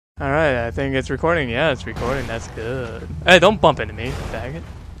Alright, I think it's recording. Yeah, it's recording. That's good. Hey, don't bump into me, faggot.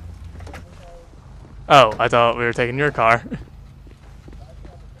 Oh, I thought we were taking your car.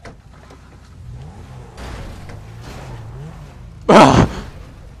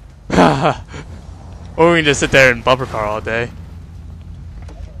 Or we can just sit there and bumper car all day.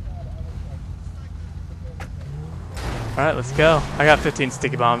 Alright, let's go. I got 15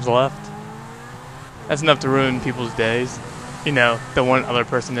 sticky bombs left. That's enough to ruin people's days. You know, the one other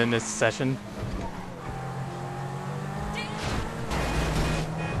person in this session.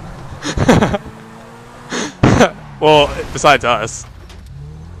 Well, besides us.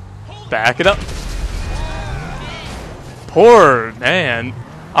 Back it up. Poor man.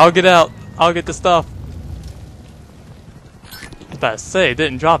 I'll get out. I'll get the stuff. I was about to say, it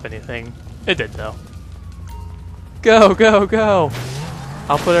didn't drop anything. It did, though. Go, go, go.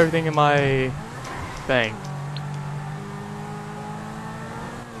 I'll put everything in my thing.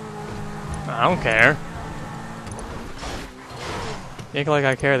 I don't care. Think like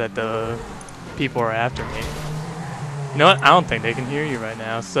I care that the people are after me. You know what? I don't think they can hear you right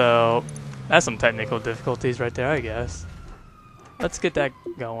now, so that's some technical difficulties right there, I guess. Let's get that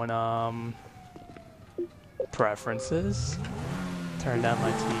going. Preferences. Turn down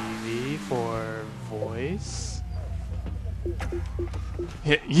my TV for voice.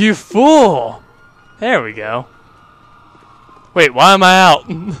 You fool! There we go. Wait, why am I out?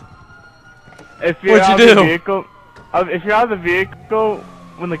 If you're What'd out you of the do? vehicle, if you're out of the vehicle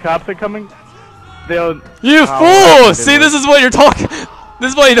when the cops are coming, they'll. You fool! See, this is what you're talking. This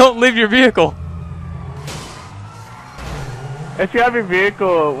is why you don't leave your vehicle. If you have your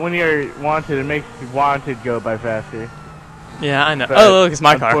vehicle when you're wanted, it makes wanted go by faster. Yeah, I know. But Oh, look, it's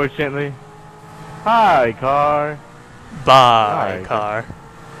my car. Unfortunately. Hi, car. Bye, Hi. car.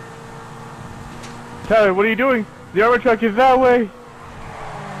 Tyler, what are you doing? The armor truck is that way.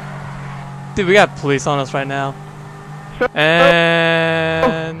 Dude, we got police on us right now. Shut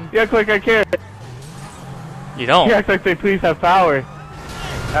And You act like I care. you don't. You act like they police have power.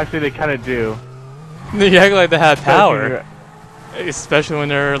 Actually, they kind of do. You act like they have power. Especially- Especially when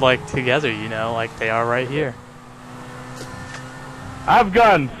they're like together, you know, like they are right here. I have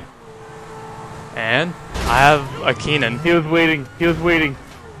guns. And I have a Keenan. He was waiting. He was waiting.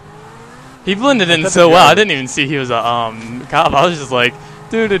 He blended in That's so a well. I gun. didn't even see he was a cop. I was just like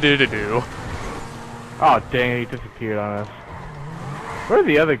do do do do do. Oh dang! He disappeared on us. Where's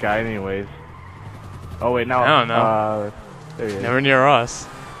the other guy, anyways? Oh wait, now I don't know. There he is. Never near us.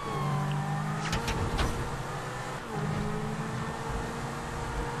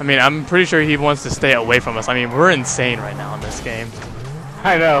 I mean, I'm pretty sure he wants to stay away from us. I mean, we're insane right now in this game.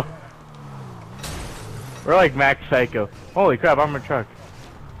 I know. We're like Max Psycho. Holy crap! I'm a truck.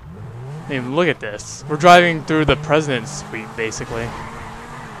 I mean, look at this. We're driving through the president's suite, basically.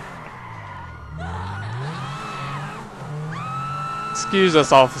 Excuse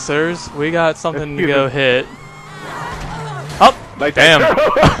us, officers. We got something to go hit. Oh, Like damn.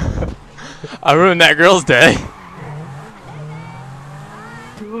 that. I ruined that girl's day.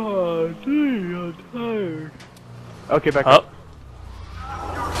 Oh, gee, I'm tired. Okay, back Oh, up.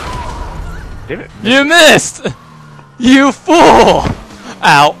 Damn it. you missed! You fool!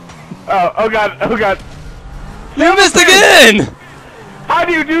 Ow. Oh god, oh god. You missed again! How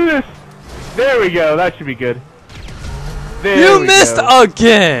do you do this? There we go, that should be good. There You we missed go.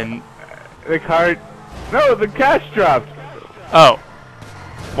 again! The card. No, the cash dropped. Oh.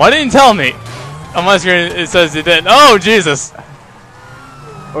 Why didn't you tell me? On my screen it says it didn't. Oh, Jesus!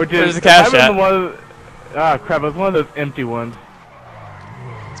 Or did Where's the cash at? Ah, crap, it was one of those empty ones.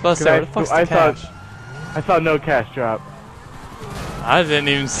 It's supposed to say, where the fuck's the I cash? thought- I saw no cash drop. I didn't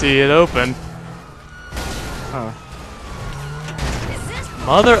even see it open. Huh.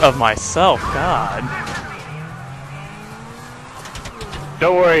 Mother of myself, God.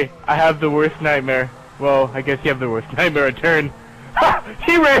 Don't worry, I have the worst nightmare. Well, I guess you have the worst nightmare return. Ha!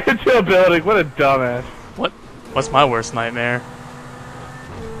 He ran into a building. What a dumbass. What's my worst nightmare?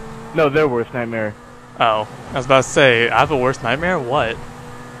 No, their worst nightmare. Oh, I was about to say, I have a worst nightmare? What?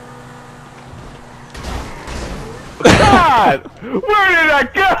 God! Where did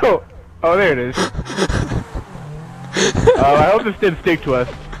that go? Oh, there it is. I hope this didn't stick to us.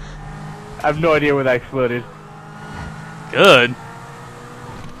 I have no idea where that exploded. Good.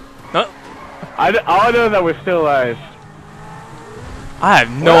 No, All I know is that we're still alive. I have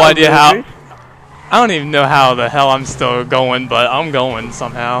no Well, idea how. maybe. I don't even know how the hell I'm still going, but I'm going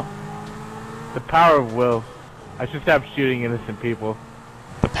somehow. The power of will. I should stop shooting innocent people.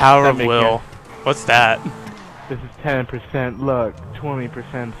 The power That of makes will. sense. What's that? This is 10% luck,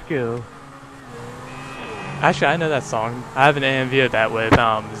 20% skill. Actually, I know that song. I have an AMV of that with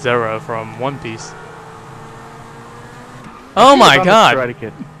Zero from One Piece. Oh my god!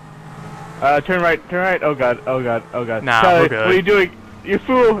 Turn right, turn right. Oh god, oh god, oh god. Nah, Tyler, we're good. what are you doing? You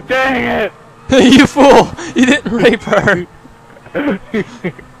fool! Dang it! You fool! You didn't rape her!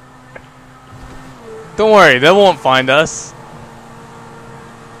 Don't worry, they won't find us.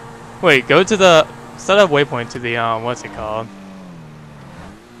 Wait, go to the... set a waypoint to the, what's it called?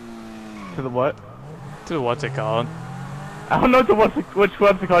 To the what? To the what's it called? I don't know which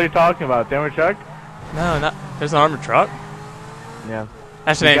what's it called you're talking about. The armored truck? No, not... There's an armored truck? Yeah.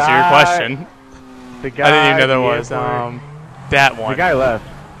 That should answer your question. The guy... I didn't even know there was, that one. The guy left.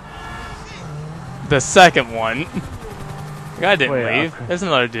 The second one. The guy didn't Wait, leave. There's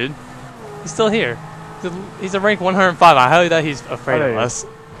another dude. He's still here. He's a rank 105. I highly doubt he's afraid of us.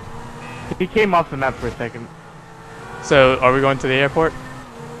 He came off the map for a second. So, are we going to the airport?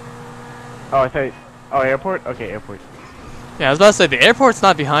 Oh, I thought... Oh, airport? Okay, airport. Yeah, I was about to say, the airport's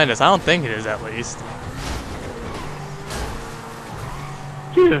not behind us. I don't think it is, at least.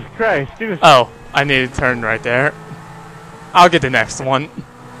 Jesus Christ, dude. Oh, I need to turn right there. I'll get the next one.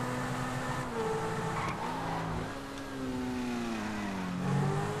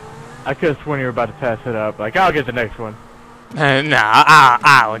 I could have sworn you were about to pass it up. Like, I'll get the next one. Nah,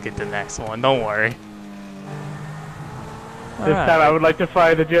 I'll get the next one. Don't worry. This time I would like to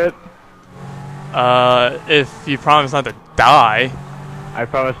fly the jet. If you promise not to die. I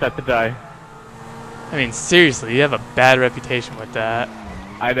promise not to die. I mean, seriously, you have a bad reputation with that.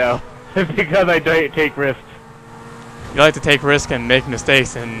 I know. It's because I don't take risks. You like to take risks and make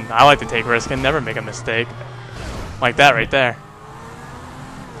mistakes, and I like to take risks and never make a mistake. Like that right there.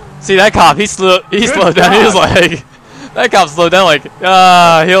 See, that cop, he slowed down. He was like, that cop slowed down like,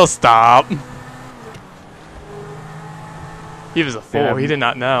 he'll stop. He was a fool. Yeah. He did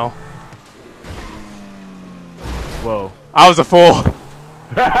not know. Whoa. I was a fool.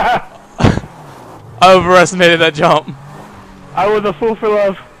 I overestimated that jump. I was a fool for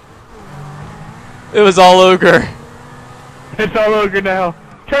love. It was all ogre. It's all ogre now.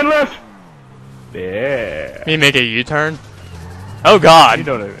 Turn left. Yeah. Can you make a U-turn? Oh god. You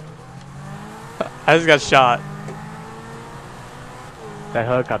don't know it. I just got shot. That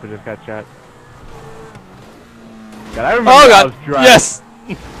helicopter just got shot. God, I remember Oh I god. was driving. Yes.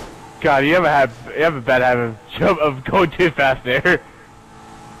 God, you have a bad habit of going too fast there.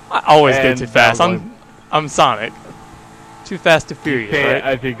 I always go And too fast. down I'm Sonic. Too fast to furious, right?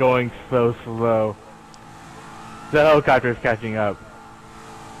 As you're going so slow. The helicopter is catching up.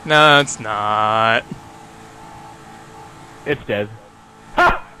 No, it's not. It's dead.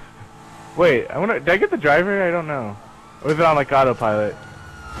 Ha! Wait, I wonder. Did I get the driver? I don't know. Or was it on like autopilot?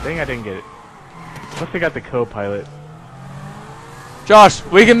 Dang, I didn't get it. Must have got the co-pilot. Josh,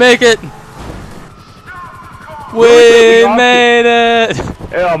 we can make it. We made it.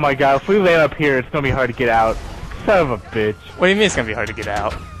 Oh my god, if we land up here, it's gonna be hard to get out. Son of a bitch. What do you mean it's gonna be hard to get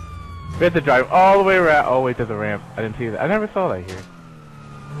out? We have to drive all the way around. Oh wait, there's a ramp. I didn't see that. I never saw that here.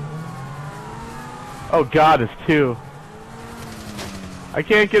 Oh god, it's two. I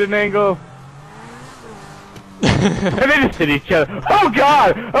can't get an angle. And they just hit each other. Oh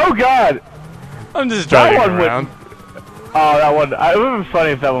god! Oh god! I'm just driving That one around. Oh, that one. It would have been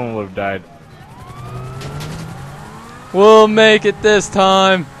funny if that one would have died. We'll make it this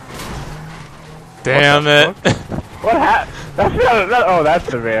time. Damn it. What happened? That's not. Oh, that's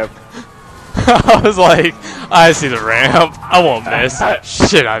the ramp. I was like, I see the ramp. I won't miss.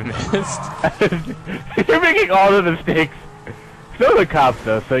 Shit, I missed. You're making all the mistakes. So the cops,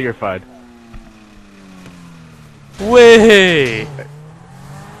 though, so you're fine. Way.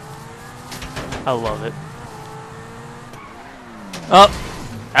 I love it. Oh,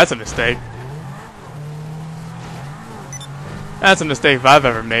 that's a mistake. That's a mistake if I've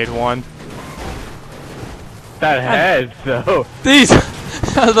ever made one. That head, so. These,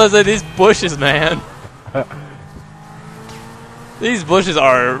 I was about to say, these bushes, man. These bushes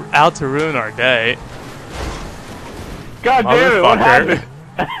are out to ruin our day. God damn it, what happened?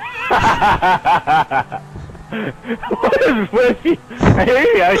 What is with you?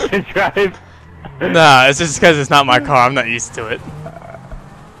 Maybe I should drive. Nah, it's just because it's not my car. I'm not used to it.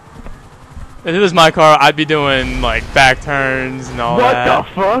 If it was my car, I'd be doing, like, back turns and all that. What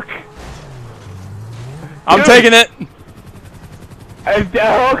the fuck? I'm taking it! A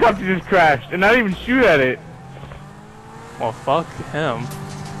helicopter just crashed, and I didn't even shoot at it. Well, fuck him.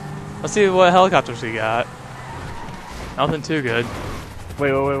 Let's see what helicopters we got. Nothing too good.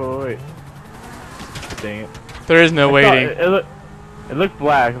 Wait. Dang it. There is no waiting. It looked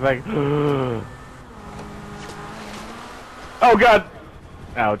black. It's like, oh god.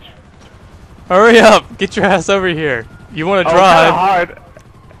 Ouch. Hurry up! Get your ass over here. You want to Oh, it's kinda drive? hard.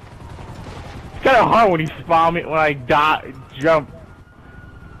 It's kinda hard when you spawn me, when I jump.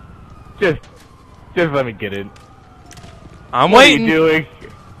 Just let me get in. I'm What waiting. are you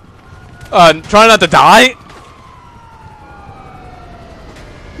doing? Try not to die.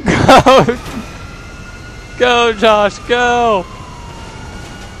 Go, go, Josh, go.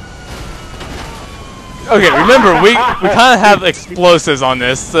 Okay, remember we kind of have explosives on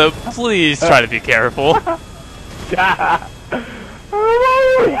this, so please try to be careful. We have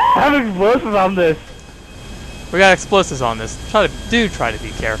explosives on this. We got explosives on this. Try to be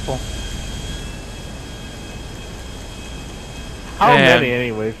careful. How Man. many,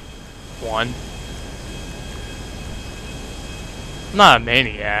 anyways? One. I'm not a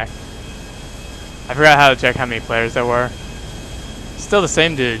maniac. I forgot how to check how many players there were. Still the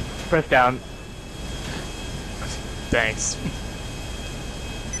same dude. Press down. Thanks.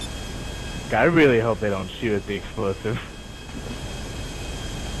 God, I really hope they don't shoot at the explosive.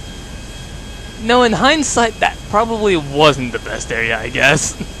 No, in hindsight, that probably wasn't the best area, I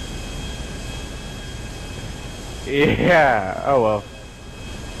guess. Yeah. Oh well.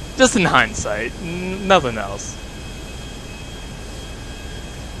 Just in hindsight, nothing else.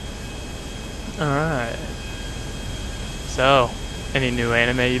 Alright. So, any new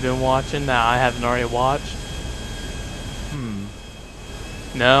anime you've been watching that I haven't already watched?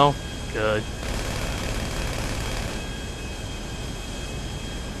 No? Good.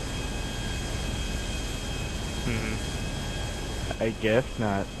 I guess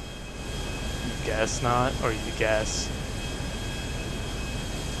not. You guess not? Or you guess?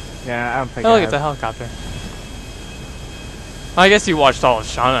 Yeah, I don't think Oh, I look, have. it's a helicopter. I guess you watched all of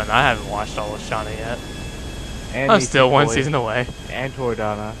Shauna, and I haven't watched all of Shauna yet. And I'm these still one boys. season away. And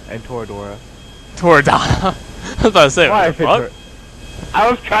Toradana. And Toradora. Toradana. I was about to say, Why what the fuck? I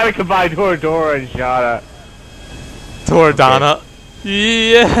was trying to combine Toradora and Shana. Toradana.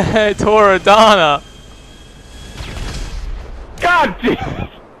 Yeah, Toradana. God damn!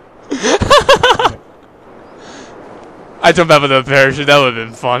 I jumped out with a parachute, that would have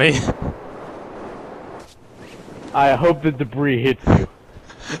been funny. I hope the debris hits you.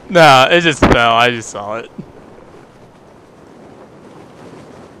 Nah, it just fell, I just saw it.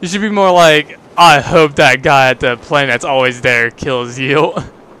 You should be more like, I hope that guy at the plane that's always there kills you.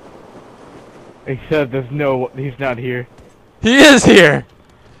 Except he's not here. He is here!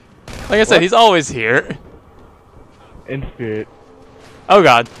 Like I said, he's always here. In spirit. Oh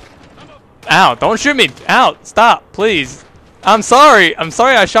god. Ow, don't shoot me! Ow, stop, please. I'm sorry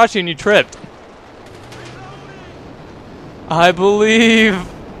I shot you and you tripped. I believe.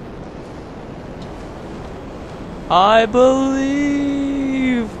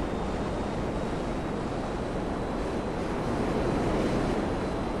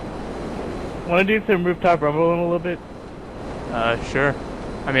 Wanna do some rooftop rumble in a little bit? Sure.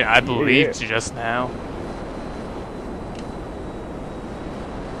 I mean, I believed you just now.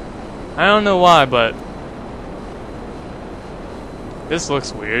 I don't know why, but this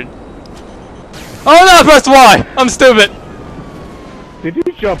looks weird. Oh no, I pressed Y! I'm stupid! Did you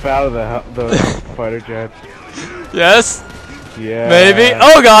jump out of the fighter jet? Yes? Yeah. Maybe?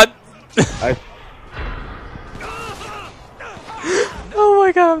 Oh god! Oh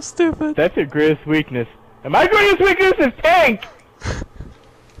my god, I'm stupid. That's your greatest weakness. And my greatest weakness is tank!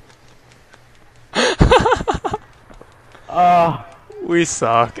 We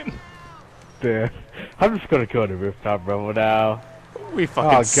suck. Damn. I'm just gonna go to rooftop rumble now. We fucking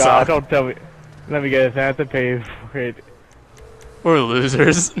Oh god, suck. don't tell me. Let me get this. I have to pay for it. We're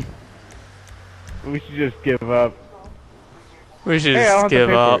losers. We should just give up. We should Hey, I don't just have to give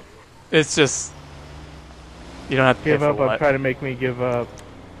pay for up. it. It's just... You don't have to Give pay up for on what? trying to make me give up.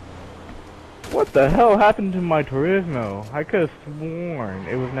 What the hell happened to my Turismo? I could have sworn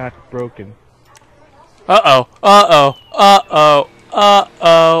it was not broken. Uh-oh. Uh-oh. Uh-oh.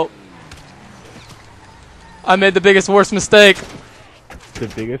 Uh-oh. I made the biggest, worst mistake. The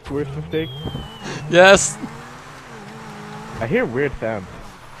biggest worst mistake? Yes. I hear weird sounds.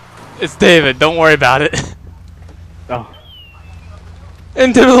 It's David. Don't worry about it. Oh.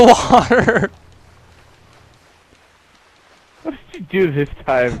 Into the water. What did you do this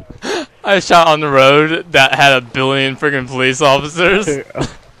time? I shot on the road that had a billion friggin' police officers.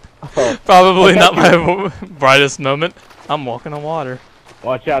 Oh. Probably not my brightest moment. I'm walking on water.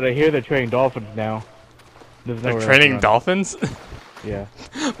 Watch out, I hear they're training dolphins now. There's They're nowhere else training to run. dolphins? Yeah.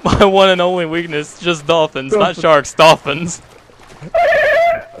 My one and only weakness, just dolphins, not sharks, dolphins.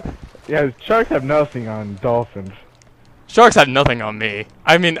 Yeah, sharks have nothing on dolphins. Sharks have nothing on me.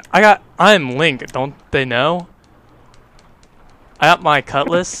 I mean, I'm Link, don't they know? I got my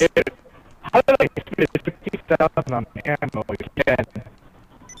cutlass. How did I spend 50,000 on ammo again?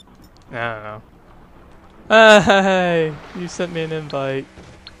 I don't know. Hey, you sent me an invite,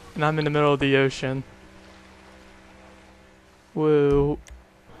 and I'm in the middle of the ocean. Woo.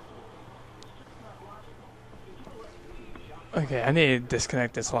 Okay, I need to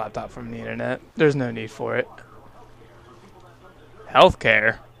disconnect this laptop from the internet. There's no need for it.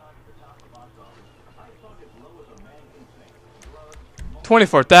 Healthcare.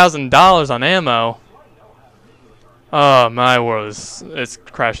 $24,000 on ammo. Oh, my world it's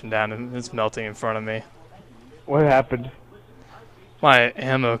crashing down and it's melting in front of me. What happened? My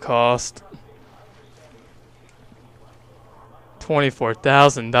ammo cost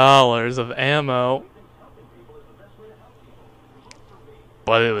 $24,000 of ammo.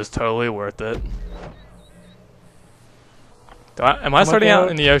 But it was totally worth it. Am I starting out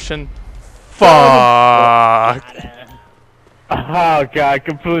in the ocean? Fuck! Oh god,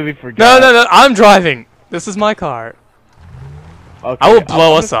 completely forgot. No, I'm driving! This is my car. Okay, I will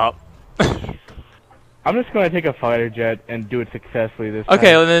blow us up. I'm just gonna take a fighter jet and do it successfully this time.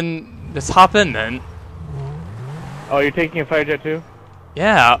 Okay, well then, just hop in then. Oh, you're taking a fighter jet too?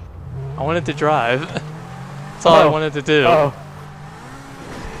 Yeah, I wanted to drive. That's all I wanted to do. Oh.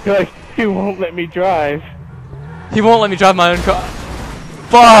 You're like, he won't let me drive. He won't let me drive my own car.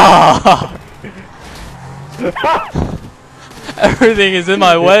 Fuck! Everything is in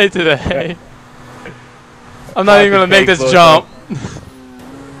my way today. I'm not even gonna make this jump.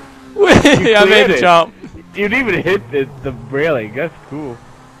 Wait, I made a jump. You didn't even hit the railing. That's cool.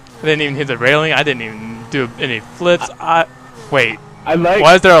 I didn't even hit the railing. I didn't even do any flips. Wait. I like.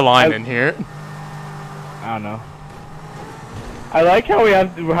 Why is there a line in here? I don't know. I like how we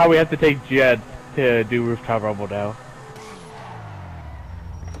have to take jets to do rooftop rumble now.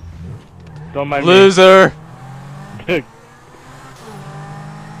 Don't mind Loser. me.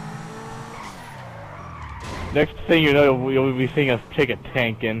 Next thing you know, you'll be seeing us take a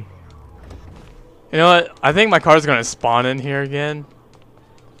tank in. You know what? I think my car's gonna spawn in here again.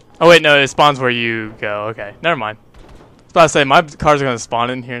 Oh wait, no, it spawns where you go. Okay, never mind. I was about to say, my car's gonna spawn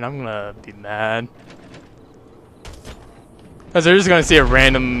in here and I'm gonna be mad. Because they're just gonna see a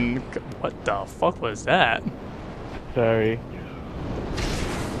random... What the fuck was that? Sorry.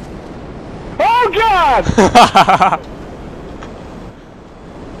 Oh god!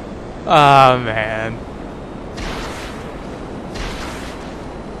 Oh man.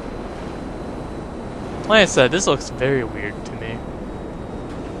 Like I said, this looks very weird to me.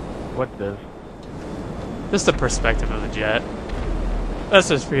 What does? Just the perspective of the jet. That's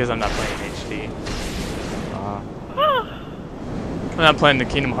just because I'm not playing HD. I'm not playing the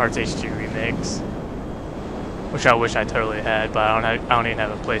Kingdom Hearts HD remakes, which I wish I totally had, but I don't even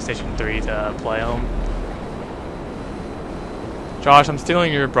have a PlayStation 3 to play them. Josh, I'm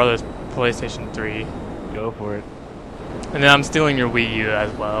stealing your brother's PlayStation 3. Go for it. And then I'm stealing your Wii U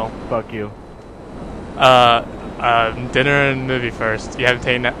as well. Fuck you. Dinner and movie first. You haven't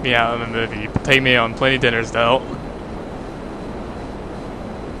taken me out on a movie. Take me on plenty of dinners though.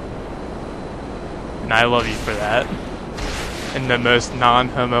 And I love you for that. In the most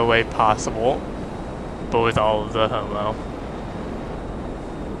non-homo way possible. But with all of the homo.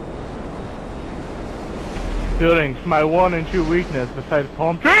 Buildings, my one and true weakness besides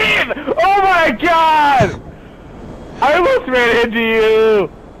palm trees! Oh my god! I almost ran into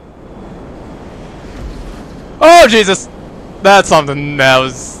you! Oh Jesus! That's something that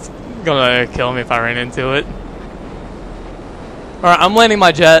was gonna kill me if I ran into it. Alright, I'm landing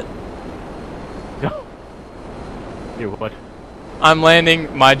my jet. You're what? I'm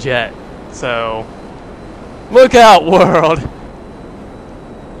landing my jet. So, look out, world!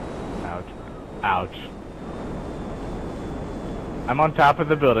 Ouch. Ouch. I'm on top of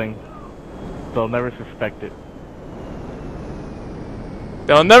the building. They'll never suspect it.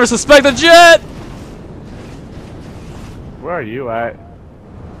 They'll never suspect the jet! Where are you at?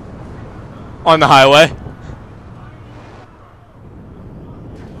 On the highway.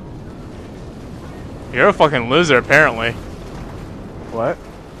 You're a fucking loser, apparently. What?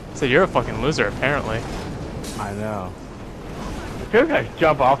 So you're a fucking loser, apparently. I know. I feel like I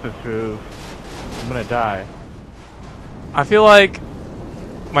jump off this roof. I'm gonna die. I feel like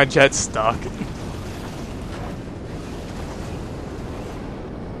my jet's stuck.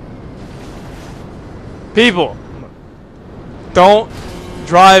 People, don't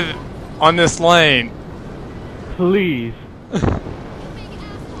drive on this lane. Please.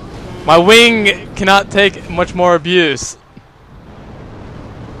 My wing cannot take much more abuse.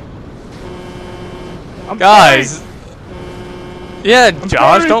 I'm Guys. sorry. Yeah, I'm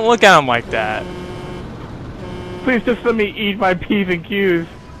Josh, sorry. don't look at him like that. Please just let me eat my P's and Q's.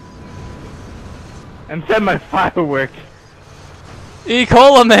 and send my fireworks. E.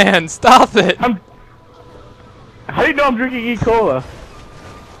 Cola man, stop it! How do you know I'm drinking E. Cola?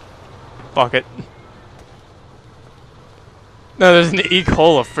 Fuck it. No, there's an E.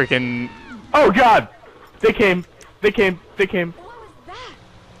 Cola freaking... Oh god! They came. They came. They came. What was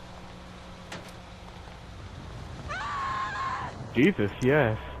that? Jesus,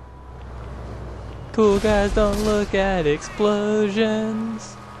 yes. Cool guys don't look at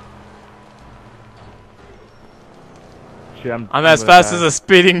explosions. Shit, I'm as fast as a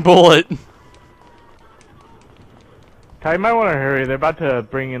speeding bullet. Ty, you might want to hurry. They're about to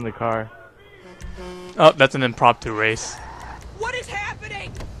bring in the car. Oh, that's an impromptu race. What is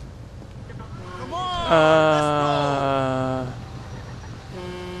happening? Come on,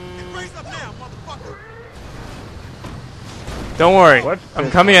 race up now, motherfucker. Don't worry, What's I'm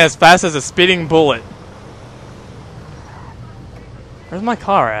this? coming as fast as a speeding bullet. Where's my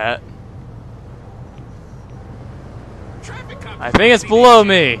car at? Traffic cop. I think it's below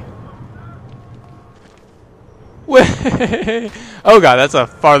me. Wait. Oh god, that's a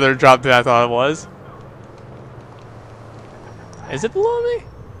farther drop than I thought it was. Is it below me?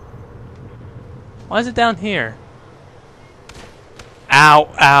 Why is it down here? Ow,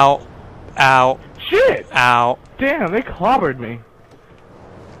 ow, ow, Shit! ow. Damn, they clobbered me.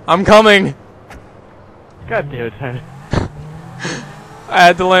 I'm coming. God damn it, Ty. I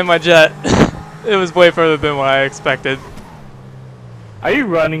had to land my jet. It was way further than what I expected. Are you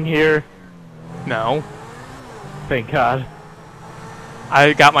running here? No. Thank God.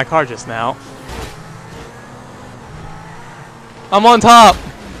 I got my car just now. I'm on top.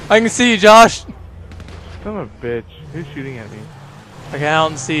 I can see you, Josh. Son of a bitch. Who's shooting at me? Okay, I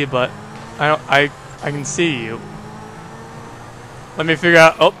don't see you, but I can see you. Let me figure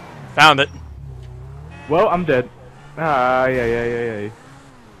out. Oh, found it. Well, I'm dead. Ah, yeah.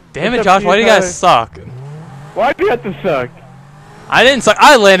 Damn What's it, up, Josh. Why do you guys suck? Why do you have to suck? I didn't suck.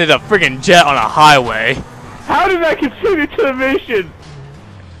 I landed a freaking jet on a highway. How did that contribute to the mission?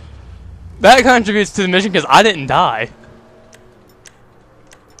 That contributes to the mission because I didn't die.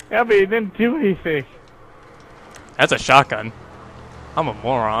 Yeah, but it didn't do anything. That's a shotgun. I'm a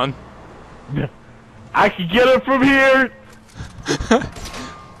moron. I can get it from here!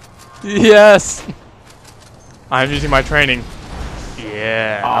 Yes. I'm using my training.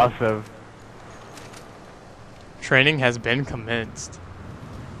 Yeah. Awesome. Training has been commenced.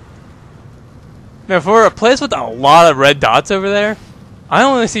 Now, for a place with a lot of red dots over there, I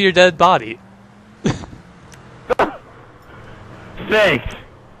only see your dead body. Thanks.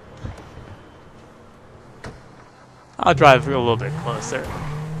 I'll drive a little bit closer.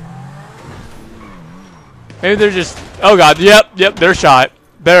 Maybe they're just... Oh god, yep, they're shot.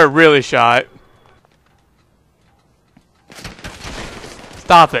 They're really shot.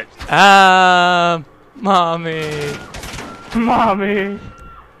 Stop it. Mommy. Mommy.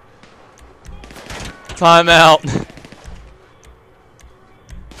 Time out.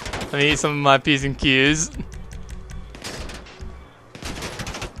 Let me eat some of my P's and Q's.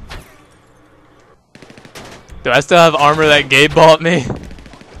 Do I still have armor that Gabe bought me?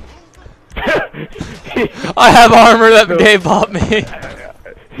 I have armor that Gabe bought me.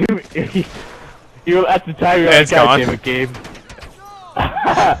 You at the time you were Yeah, like, it's God gone. damn it, Gabe.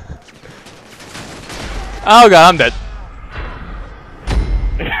 Oh god, I'm dead.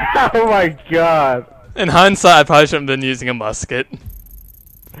 Oh my god. In hindsight, I probably shouldn't have been using a musket.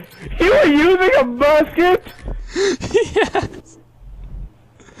 You were using a musket? Yes.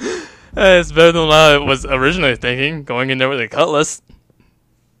 It's better than what I was originally thinking, going in there with a cutlass.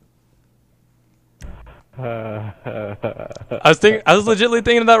 I was legitimately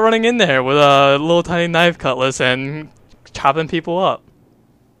thinking about running in there with a little tiny knife cutlass and chopping people up.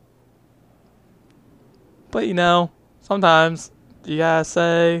 But you know, sometimes you gotta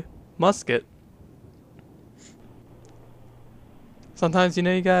say musket. Sometimes you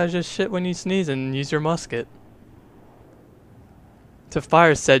know you gotta just shit when you sneeze and use your musket to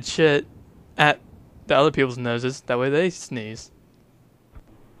fire said shit at the other people's noses. That way they sneeze.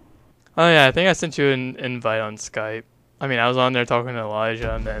 Oh yeah, I think I sent you an invite on Skype. I mean, I was on there talking to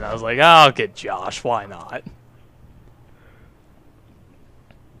Elijah, and then I was like, oh, I'll get Josh. Why not?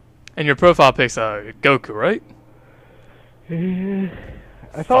 And your profile pic's Goku, right?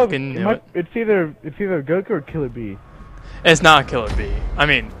 I thought Fucking knew it. it's either Goku or Killer Bee. It's not Killer Bee. I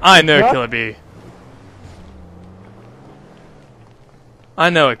mean, I know What? Killer Bee. I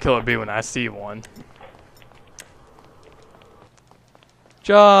know a Killer Bee when I see one.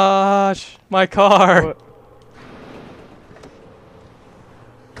 Josh, my car. What?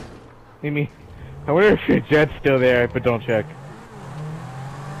 Mimi, I wonder if your jet's still there, but don't check.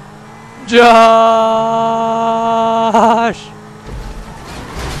 Josh!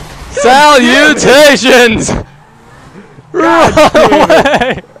 Salutations! Run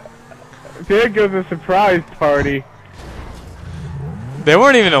away! There goes a surprise party. They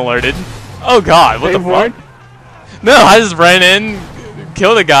weren't even alerted. Oh god, what They the weren't? fuck? No, I just ran in,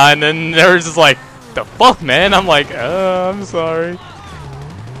 killed a guy, and then they were just like, the fuck, man? I'm like, I'm sorry.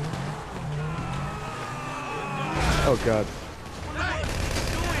 Oh god.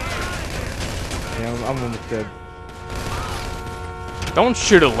 Yeah, I'm almost dead. Don't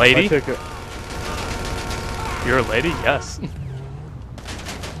shoot a I lady. took it. You're a lady? Yes.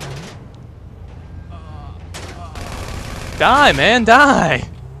 Die, man, die!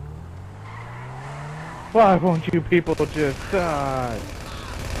 Why won't you people just die?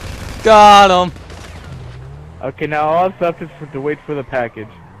 Got him. Okay, now all that's left is to wait for the package.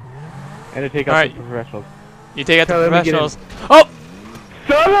 And to take out Alright. the professionals. You take out the Let me get in. professionals. Oh!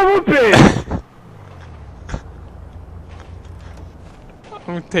 Son of a bitch!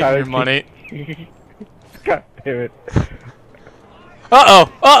 I'm taking your money. God damn it.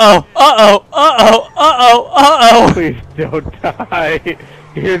 Uh-oh! Uh-oh! Uh-oh! Uh-oh! Uh-oh! Uh-oh! Please don't die.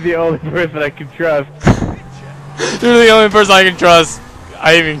 You're the only person I can trust. You're the only person I can trust.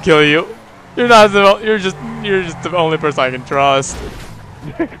 I even kill you. You're not the. You're just the only person I can trust.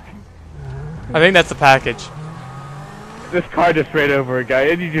 I think that's the package. This car just ran over a guy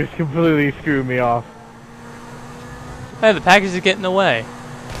and you just completely screwed me off. Hey, the package is getting away.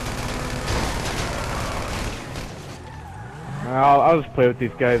 I'll just play with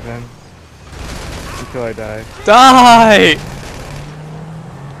these guys then. Until I die. Die!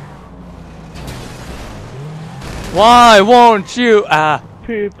 Why won't you? Ah.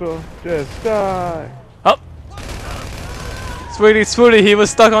 People just die. Oh. Sweetie, Swooty, he was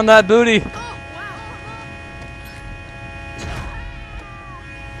stuck on that booty.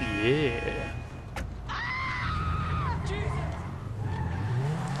 Yeah.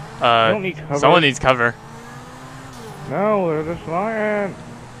 Don't need cover. Someone needs cover. No, they're just lying.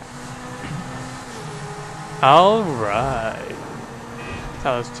 Alright.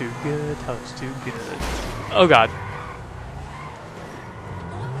 That was too good. That was too good. Oh god.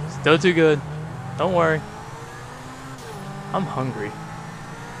 Still too good. Don't worry. I'm hungry.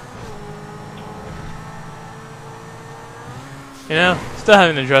 You know, still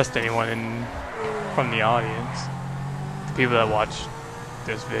haven't addressed anyone from the audience. The people that watch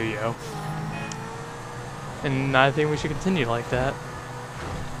this video. And I think we should continue like that.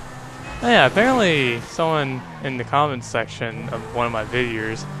 Oh yeah, apparently someone in the comments section of one of my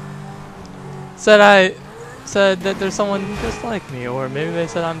videos said that there's someone just like me, or maybe they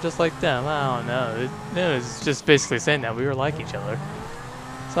said I'm just like them. I don't know. It was just basically saying that we were like each other.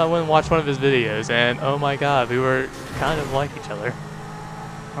 So I went and watched one of his videos, and oh my god, we were kind of like each other.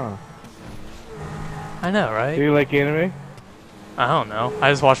 Huh. I know, right? Do you like anime? I don't know.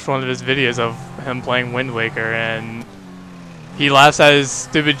 I just watched one of his videos of him playing Wind Waker, and he laughs at his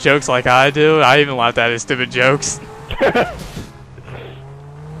stupid jokes like I do. I even laughed at his stupid jokes.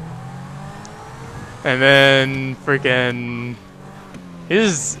 And then freaking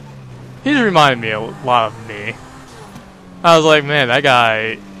he's reminded me a lot of me. I was like, man, that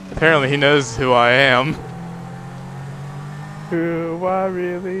guy apparently he knows who I am. Who I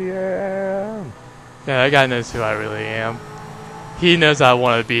really am. Yeah, that guy knows who I really am. He knows I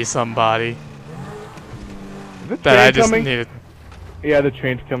want to be somebody. Is the That I train just coming? needed. Yeah, the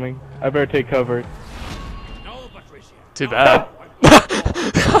train's coming. I better take cover. Too bad.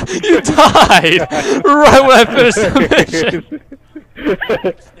 You died right when I finished the mission.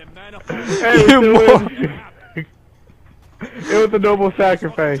 Hey, You moron. it was a noble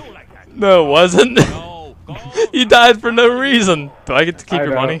sacrifice. No, it wasn't. You died for no reason. Do I get to keep I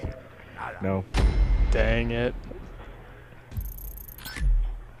your know. money? No. Dang it.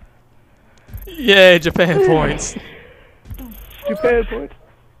 Yay, Japan points. Japan points.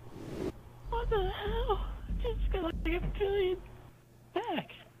 What the hell? Just got like $1 billion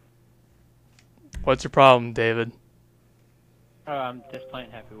back. What's your problem, David? Oh, I'm just playing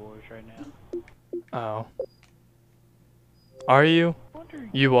Happy Wars right now. Oh. Are you?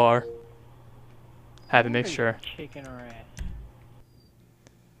 You are. Had to make sure. Kicking her ass.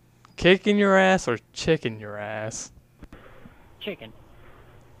 Kicking your ass or chicken your ass? Chicken.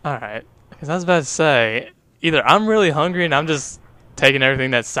 Alright. Because I was about to say, either I'm really hungry and I'm just taking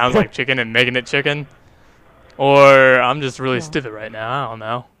everything that sounds like chicken and making it chicken, or I'm just really stupid right now. I don't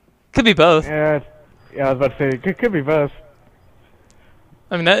know. Could be both. Yeah, I was about to say, it could be both.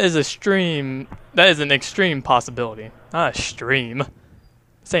 I mean, that is an extreme possibility. Not a stream.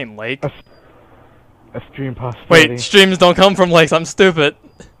 This ain't lake. A stream possibility. Wait, streams don't come from lakes. I'm stupid.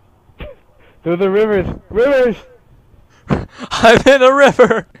 Those are rivers. Rivers! I'm in a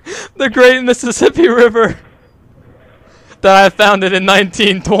river! The Great Mississippi River! That I founded in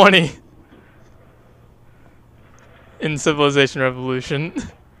 1920. In Civilization Revolution.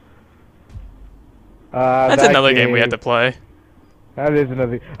 That's that another game we had to play. That is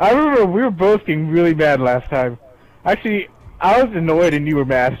another. I remember we were both getting really mad last time. Actually, I was annoyed and you were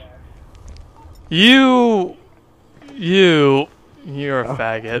mad. You're a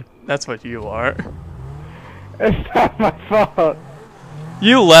faggot. That's what you are. It's not my fault.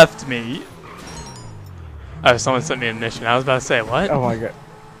 You left me. Oh, someone sent me a mission. I was about to say, what? Oh my god.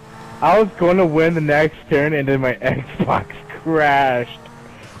 I was going to win the next turn and then my Xbox crashed.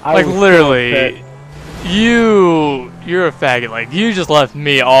 Like, literally, you're a faggot. Like, you just left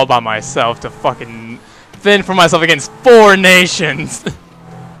me all by myself to fucking fend for myself against 4 nations.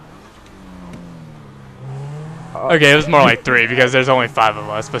 Okay, it was more like 3 because there's only 5 of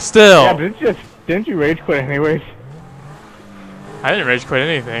us, but still. Yeah, but didn't you rage quit anyways? I didn't rage quit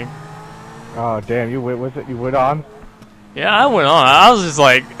anything. Oh damn, you went on? Yeah, I went on. I was just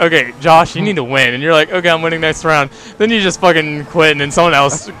like, okay, Josh, you need to win, and you're like, okay, I'm winning next round. Then you just fucking quit, and then someone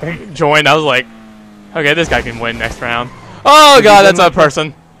else joined. I was like, okay, this guy can win next round. Oh god, that's a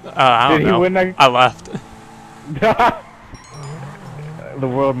person. I don't know. Did he win next? I left. The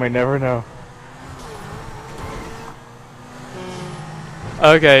world may never know.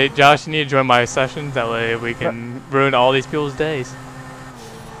 Okay, Josh, you need to join my sessions. That way we can ruin all these people's days.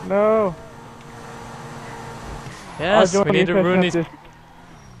 No. Yes, we need to ruin these. We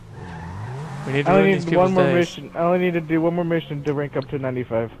need to ruin these people's days. I only need to do one more mission to rank up to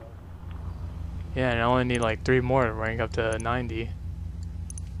 95. Yeah, and I only need like 3 more to rank up to 90.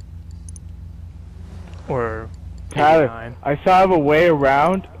 Or Tyler, 89. I saw of a way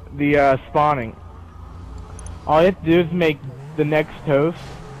around the spawning. All you have to do is make the next host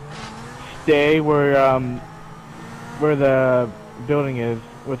stay where the building is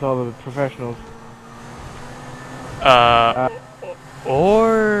with all the professionals.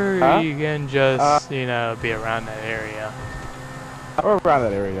 Or you can just, you know, be around that area. Or around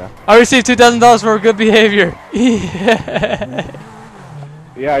that area. I received $2,000 for good behavior. Yeah.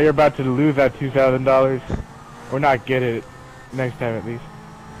 Yeah, you're about to lose that $2,000, or not get it next time at least.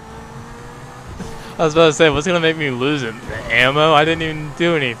 I was about to say, what's gonna make me lose it? The ammo? I didn't even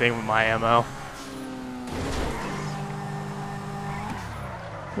do anything with my ammo.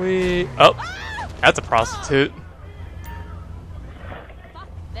 Oh, that's a prostitute. Fuck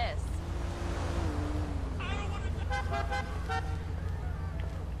this.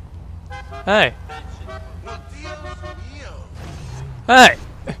 Hey. Hey!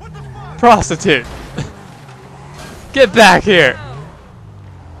 Prostitute! Get back here!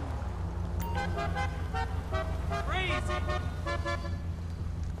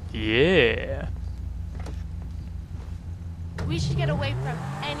 Yeah. We should get away from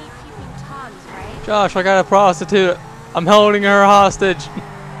any peeping toms, right? Josh, I got a prostitute. I'm holding her hostage.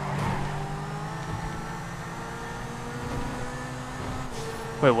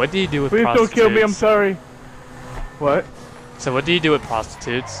 Wait, what do you do with Please prostitutes? don't kill me, I'm sorry. What? So what do you do with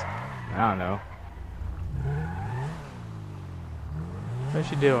prostitutes? I don't know. What's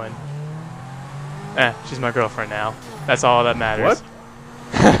she doing? She's my girlfriend now. That's all that matters. What?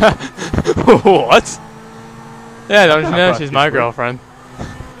 What? Yeah, don't you know Not she's my girlfriend?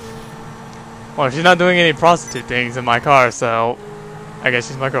 Well, she's not doing any prostitute things in my car, so I guess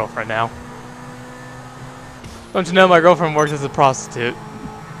she's my girlfriend now. Don't you know my girlfriend works as a prostitute?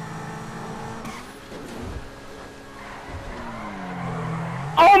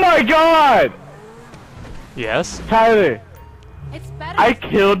 Oh my god! Yes. Tyler, It's better. I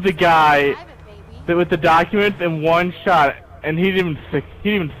killed the guy Private, baby. with the documents in one shot, and he didn't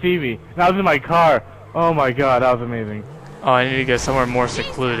even see me. And I was in my car. Oh my god, that was amazing. Oh, I need to go somewhere more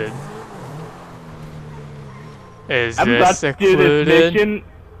secluded. Is I'm about this to do secluded? this mission.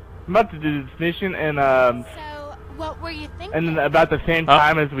 I'm about to do this mission, and So, what were you thinking? and about the same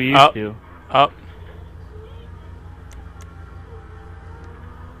time as we used to. Up.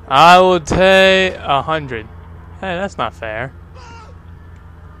 I will take 100. Hey, that's not fair.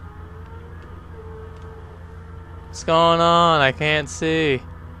 What's going on? I can't see.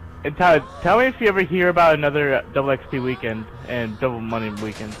 And Tyler, tell me if you ever hear about another double XP weekend and double money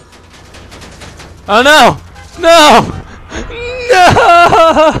weekend. Oh no! No!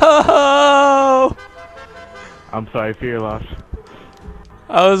 No! I'm sorry for your loss.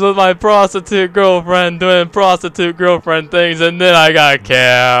 I was with my prostitute girlfriend doing prostitute girlfriend things, and then I got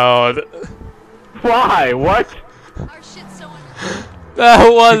killed. Why? What? Our shit's so That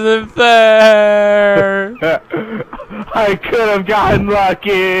wasn't fair. I could have gotten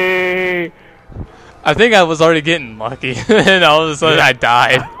lucky. I think I was already getting lucky, and all of a sudden I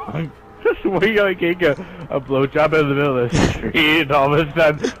died. Where you like getting a blowjob in the middle of the street, and all of a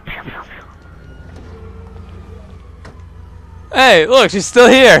sudden. Hey, look, she's still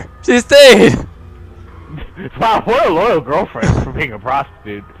here. She stayed. Wow, what a loyal girlfriend for being a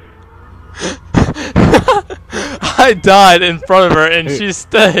prostitute. I died in front of her, and she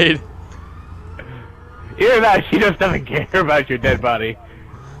stayed. Either that, she just doesn't care about your dead body.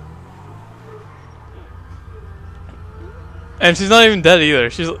 And she's not even dead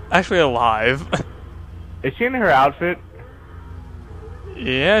either. She's actually alive. Is she in her outfit?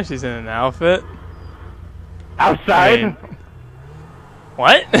 Yeah, she's in an outfit. Outside? I mean,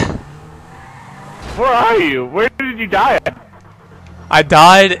 what? Where are you? Where did you die at? I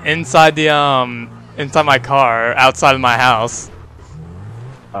died inside the inside my car, outside of my house.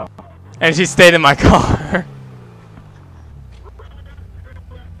 Oh. And she stayed in my car.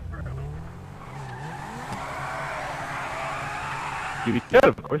 You should,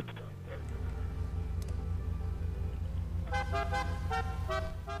 of course.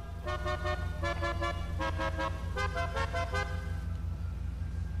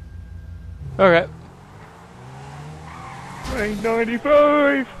 Okay. Rank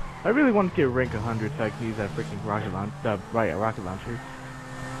 95! I really want to get rank 100 so I can use that freaking rocket launcher.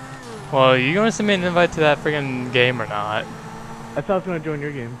 Well, you gonna send me an invite to that freaking game or not? I thought I was gonna join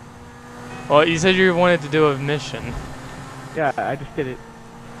your game. Well, you said you wanted to do a mission. Yeah, I just did it.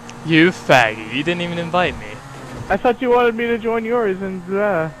 You faggot, you didn't even invite me. I thought you wanted me to join yours, and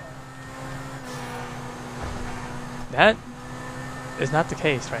That is not the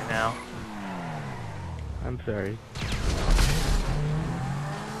case right now. I'm sorry.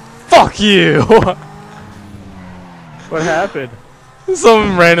 Fuck you! What happened?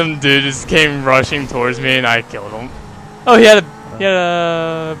 Some random dude just came rushing towards me and I killed him. Oh, he had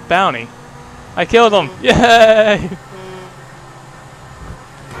a bounty. I killed him. Yay!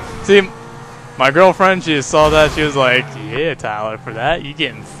 See, my girlfriend, she just saw that. She was like, yeah, Tyler, for that, you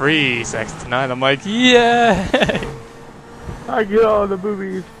getting free sex tonight. I'm like, yay! I get all the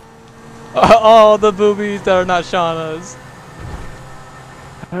boobies. All the boobies that are not Shauna's.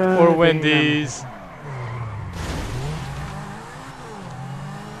 Or Wendy's.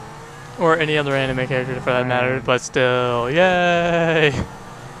 Or any other anime character for that matter, but still, yay!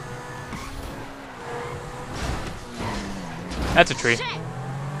 That's a tree.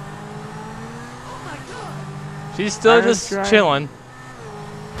 She's still just chilling.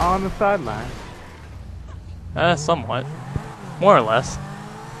 On the sideline. Somewhat. More or less.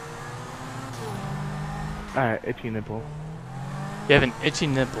 Alright, itchy nipple. You have an itchy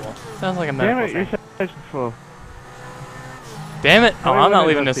nipple. Sounds like a Damn medical it, thing. your session's full. Damn it! Oh, Only I'm not one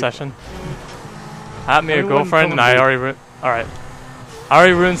leaving is this empty. session. I had me a Only one girlfriend and someone I leave. already alright. I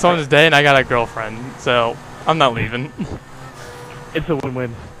already ruined someone's day and I got a girlfriend, so I'm not leaving. It's a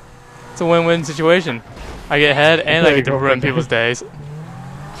win-win. It's a win-win situation. I get head and I get to ruin people's days.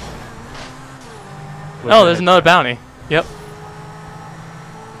 Oh, there's another bounty. Yep.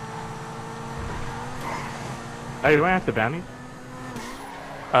 Oh, you went after bounties?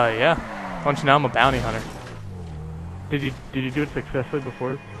 Yeah. Don't you know I'm a bounty hunter? Did you do it successfully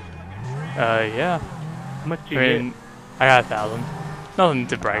before? Yeah. How much did I you mean, I got 1,000. Nothing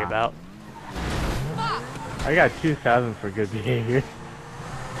to brag about. get? I got 2,000 for good behavior.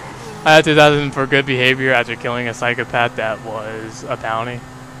 I had 2,000 for good behavior after killing a psychopath that was a bounty.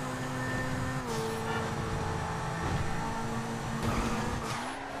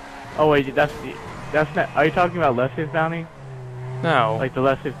 Oh wait, that's not. Are you talking about Leslie's bounty? No. Like the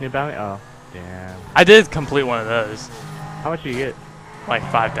Leslie's new bounty? Oh, damn. I did complete one of those. How much did you get? Like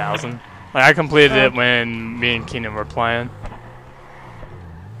 5,000. Like I completed it when me and Keenan were playing.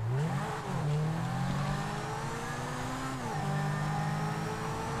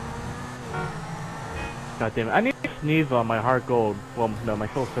 God damn it! I need to sneeze on my heart gold. Well, no, my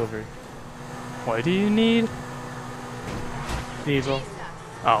soul silver. What do you need? Sneasel.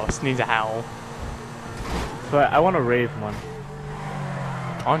 Oh, sneeze a howl. So I want to raise one.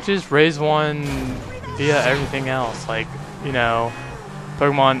 Why don't you just raise one via everything else? Like, you know,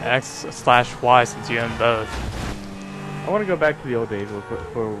 Pokemon X/Y since you own both. I want to go back to the old days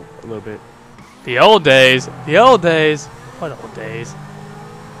for a little bit. The old days. The old days. What old days?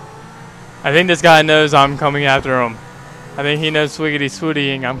 I think this guy knows I'm coming after him. I think he knows Swiggity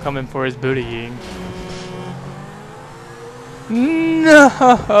Swootying. I'm coming for his bootying. No,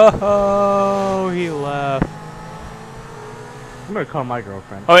 he left. I'm gonna call my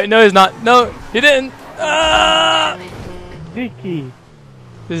girlfriend. Oh wait, no, he's not. No, he didn't. Ah! Dicky.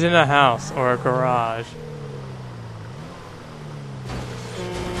 He's in a house or a garage.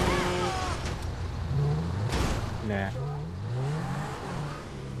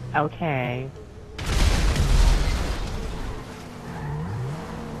 Okay.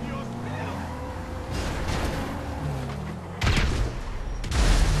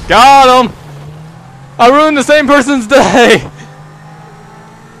 Got him! I ruined the same person's day!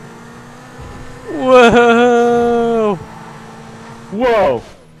 Whoa! Whoa!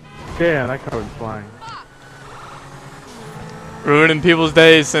 Damn, that car was flying. Ruining people's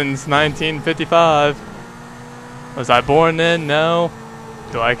days since 1955. Was I born then? No.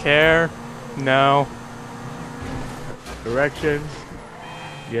 Do I care? No. Directions?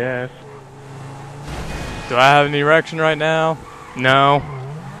 Yes. Do I have an erection right now? No.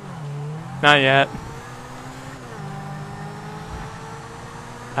 Not yet.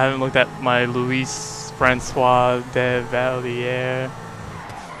 I haven't looked at my Luis Francois de Valliere.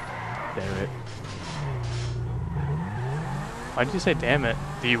 Damn it. Why'd you say damn it?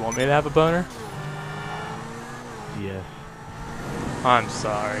 Do you want me to have a boner? Yes. I'm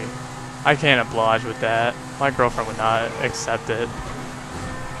sorry. I can't oblige with that. My girlfriend would not accept it.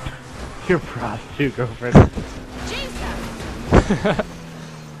 Your prostitute girlfriend. Jesus!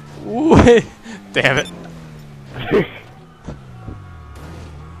 Wait. Damn it.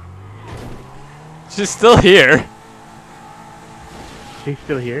 She's still here. She's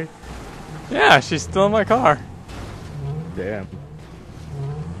still here? Yeah, she's still in my car. Damn.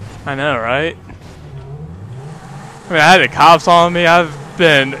 I know, right? I mean, I had the cops on me. I've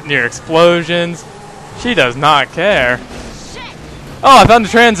been near explosions. She does not care. Shit! Oh, I found the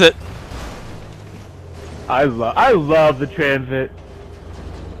transit. I love the transit.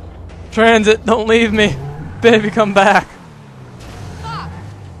 Transit, don't leave me. Baby, come back. Fuck!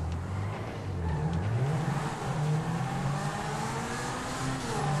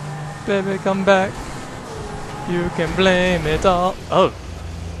 Baby, come back. You can blame it all. Oh.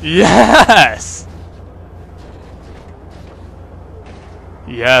 Yes!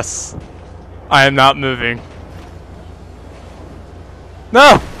 Yes. I am not moving.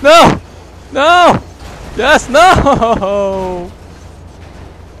 No! No! No! Yes, no!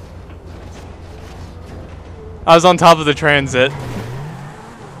 I was on top of the transit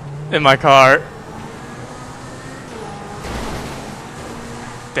in my car.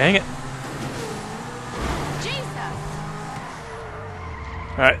 Dang it. Jesus!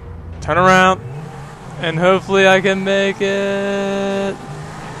 Alright, turn around. And hopefully I can make it.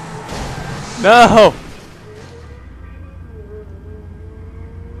 No!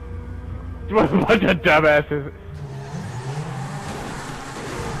 What a bunch of dumbasses.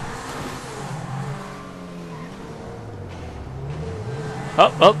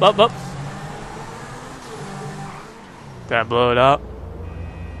 Up, up, up, up. Did I blow it up?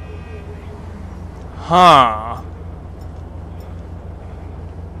 Huh.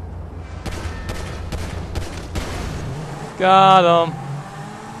 Got him.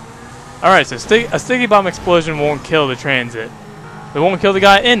 Alright, so a sticky bomb explosion won't kill the transit. It won't kill the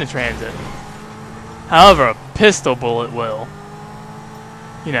guy in the transit. However, a pistol bullet will.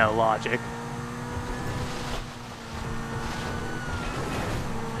 You know, logic.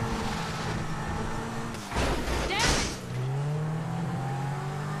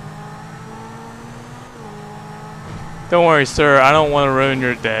 Don't worry, sir. I don't want to ruin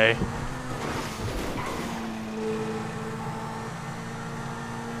your day.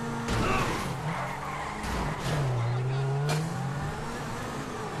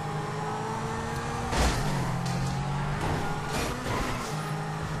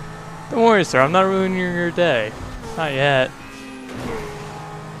 Don't worry, sir. I'm not ruining your day. Not yet.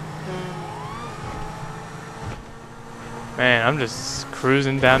 Man, I'm just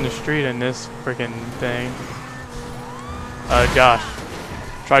cruising down the street in this freaking thing. Josh,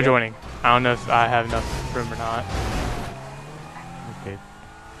 try joining. I don't know if I have enough room or not. Okay.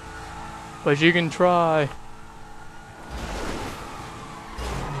 But you can try.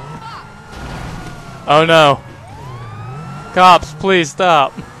 Oh no. Cops, please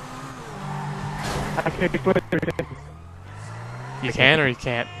stop. I can't explain everything. You can or you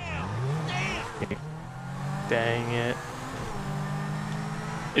can't? Dang it.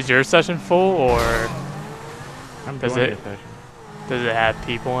 Is your session full or I'm Does joining it- a session. does it have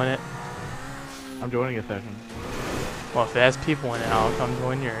people in it? I'm joining a session. Well, if it has people in it, I'll come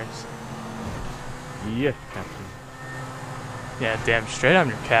join yours. Yes, Captain. Yeah, damn straight I'm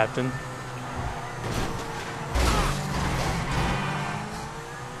your captain.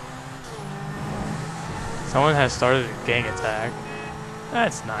 Someone has started a gang attack.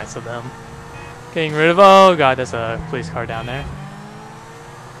 That's nice of them. Getting rid of... Oh god, there's a police car down there.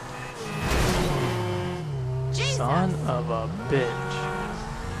 Jesus! Son of a bitch.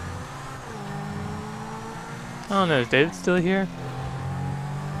 I don't know, is David still here?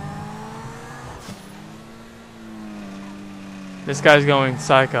 This guy's going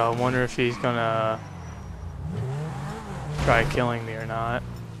psycho. I wonder if he's gonna try killing me or not.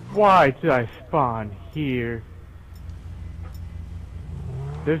 Why did I spawn here?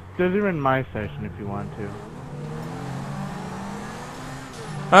 There's even my session if you want to.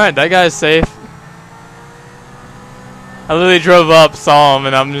 Alright, that guy's safe. I literally drove up, saw him,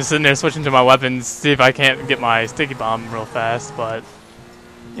 and I'm just sitting there switching to my weapons, see if I can't get my sticky bomb real fast, but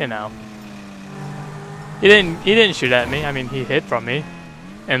you know. He didn't shoot at me. I mean, he hid from me.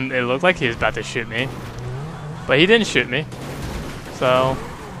 And it looked like he was about to shoot me. But he didn't shoot me. So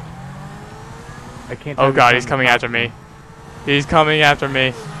I can't. oh god, he's coming after me. He's coming after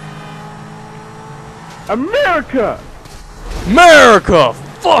me. America! America!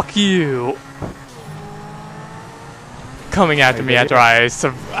 Fuck you! Coming after me after I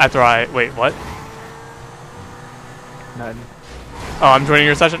wait, what? Nothing. Oh, I'm joining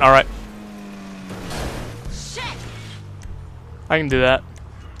your session? Alright. I can do that.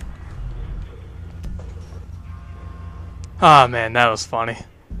 Ah, man, that was funny.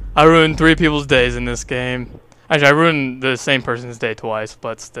 I ruined 3 people's days in this game. Actually, I ruined the same person's day twice,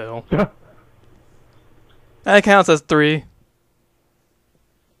 but still. That counts as 3.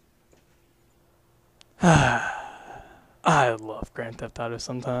 I love Grand Theft Auto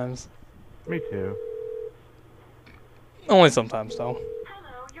sometimes. Me too. Only sometimes, though.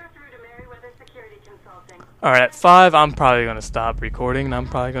 Hello, you're through to Meriwether Security Consulting. Alright, at 5, I'm probably going to stop recording, and I'm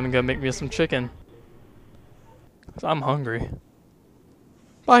probably going to go make me some chicken. 'Cause I'm hungry.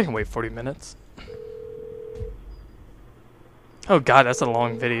 But I can wait 40 minutes. Oh god, that's a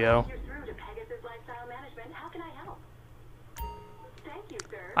long video. You're through to Pegasus Lifestyle Management. How can I help? Thank you,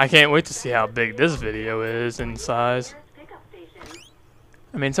 sir. I can't wait to see how big this video is in size. Nearest pickup station.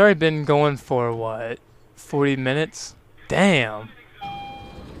 I mean, it's already been going for, what, 40 minutes? Damn.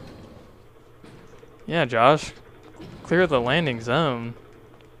 Yeah, Josh. Clear the landing zone.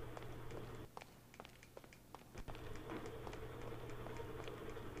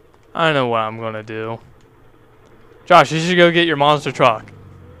 I know what I'm gonna do. Josh, you should go get your monster truck.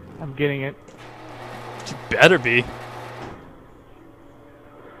 I'm getting it. You better be.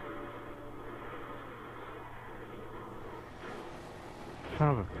 Son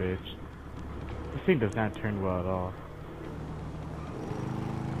of a bitch. This thing does not turn well at all.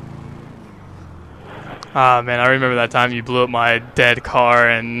 Ah, man, I remember that time you blew up my dead car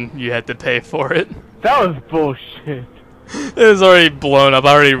and you had to pay for it. That was bullshit. It was already blown up.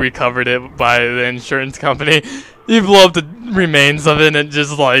 I already recovered it by the insurance company. You blow up the remains of it and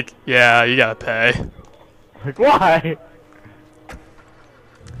just like, yeah, you gotta pay. Like, why?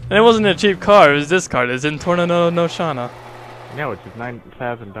 And it wasn't a cheap car, it was this car. It's in Tornado no Shana. No, it's just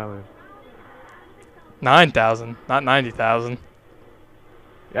 $9,000. 9,000, not 90,000.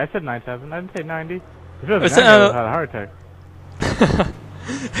 Yeah, I said 9,000. I didn't say 90. If it was It's, 90, I would have had a heart attack.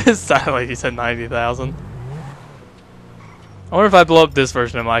 It sounded like you said 90,000. I wonder if I blow up this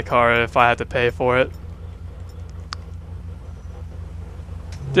version of my car if I had to pay for it.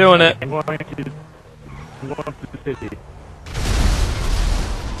 Doing it. I'm going to the city.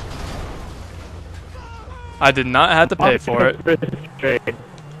 I did not have to pay for it.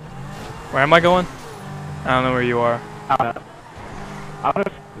 Where am I going? I don't know where you are. I'm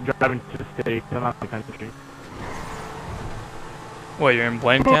just driving to the city because I'm not in the country. What, you're in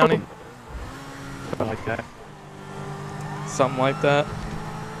Blaine County? Something like that. Something like that.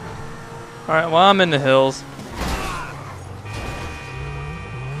 Alright, well, I'm in the hills.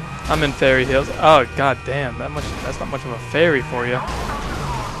 I'm in Fairy Hills. Oh, god damn. That's not much of a ferry for you.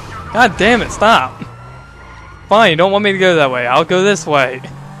 God damn it, stop. Fine, you don't want me to go that way. I'll go this way.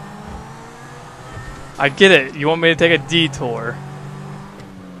 I get it. You want me to take a detour.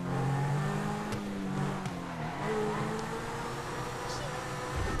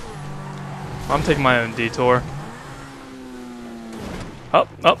 I'm taking my own detour. Up,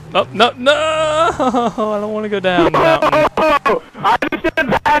 no, no! I don't want to go down the mountain. Oh, I just did a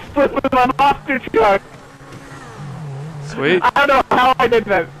backflip with my monster truck. Sweet. I don't know how I did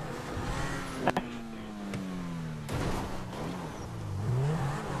that.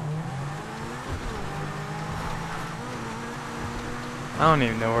 I don't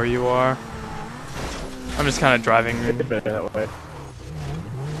even know where you are. I'm just kind of driving. That way.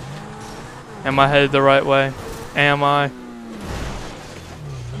 Am I headed the right way? Am I?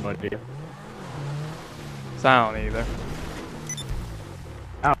 No idea. 'Cause I don't either.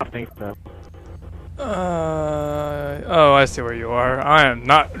 I don't think so. Oh, I see where you are. I am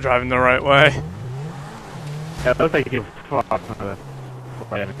not driving the right way. Yeah, it looks like you fought some of the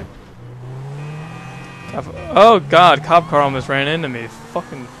Oh god, cop car almost ran into me.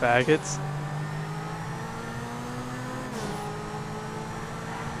 Fucking faggots.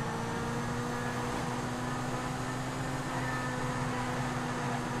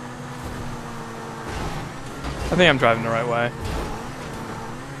 I think I'm driving the right way.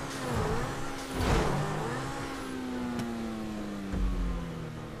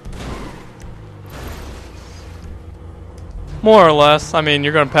 More or less. I mean,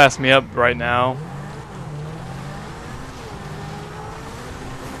 you're gonna pass me up right now.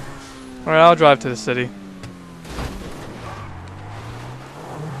 Alright, I'll drive to the city.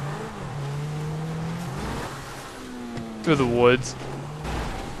 Through the woods.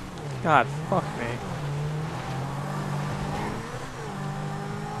 God, fuck me.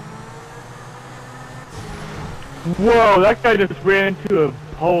 Whoa, that guy just ran into a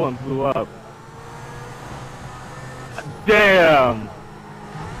pole and blew up. Damn!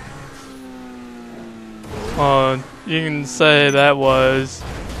 You can say that was...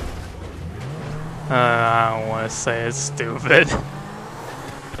 I don't want to say it's stupid.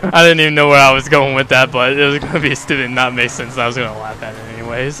 I didn't even know where I was going with that, but it was going to be stupid and not make sense. I was going to laugh at it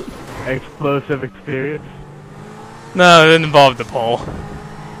anyways. Explosive experience? No, it didn't involve the pole.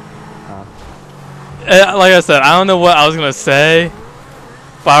 Like I said, I don't know what I was going to say,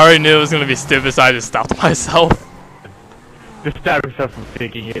 but I already knew it was going to be stupid, so I just stopped myself. Just stop yourself from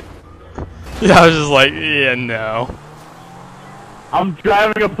thinking it. Yeah, I was just like, yeah, no. I'm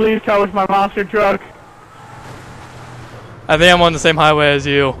driving a police car with my monster truck. I think I'm on the same highway as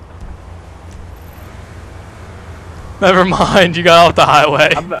you. Never mind, you got off the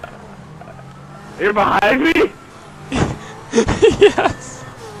highway. You're behind me? Yes.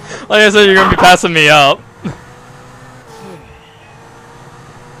 Like I said, you're gonna be passing me up.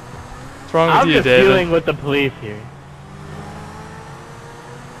 What's wrong with you, I'm just David? dealing with the police here.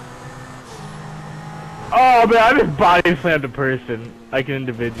 Oh man, I just body slammed a person, like an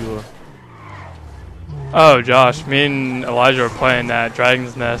individual. Oh, Josh, me and Elijah were playing that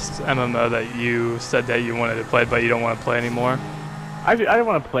Dragon's Nest MMO that you said that you wanted to play, but you don't want to play anymore. I don't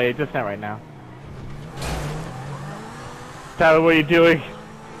want to play it, just not right now. Tyler, what are you doing?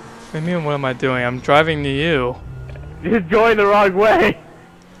 What do you mean, what am I doing? I'm driving to you. You're going the wrong way.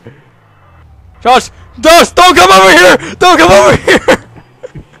 Josh, don't come over here! Don't come over here!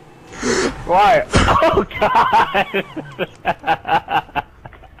 Why? Oh God!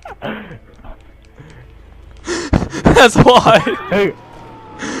 That's why.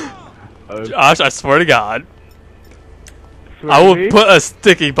 Josh, I swear to God, I will put a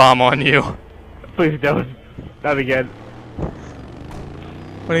sticky bomb on you. Please don't. Not again.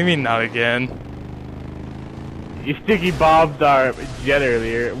 What do you mean, not again? You sticky bombed our jet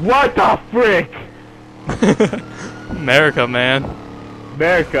earlier. What the frick? America, man.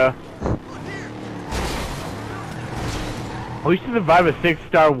 America. We should survive a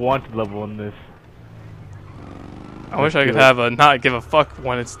 6-star wanted level in this. I wish I could have a not give a fuck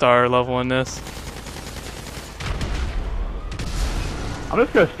wanted star level in this. I'm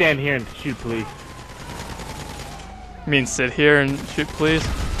just gonna stand here and shoot police. You mean sit here and shoot, please?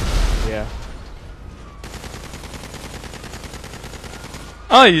 Yeah.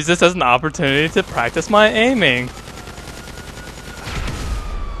 I'll use this as an opportunity to practice my aiming.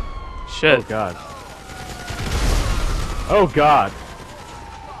 Shit. Oh God. Oh God.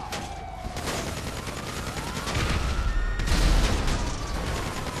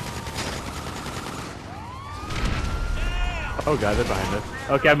 Oh God, they're behind us.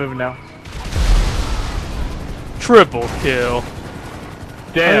 Okay, I'm moving now. Triple kill.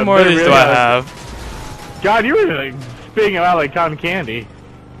 Damn. How many more of these do I have? God, you were like spitting them out like cotton candy.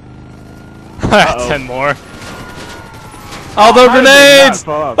 I have 10 more. All the How did they not grenades!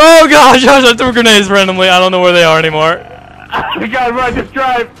 fall off? Oh God, Josh, I threw grenades randomly. I don't know where they are anymore. God, run! Just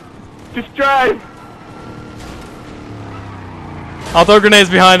drive! Just drive! I'll throw grenades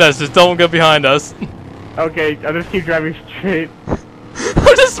behind us. Just don't go behind us. Okay, I'll just keep driving straight.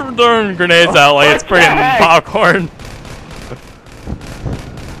 I'm just throwing grenades out like it's What the friggin' heck? popcorn.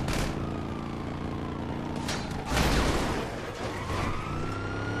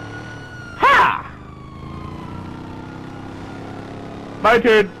 Ha! My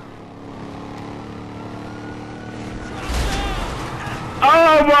turn.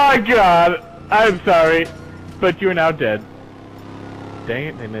 Oh my God! I'm sorry, but you are now dead. Dang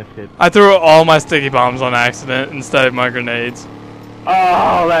it, they missed it. I threw all my sticky bombs on accident instead of my grenades.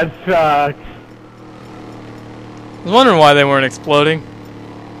 Oh, that sucks. I was wondering why they weren't exploding.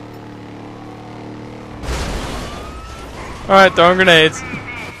 Alright, throwing grenades.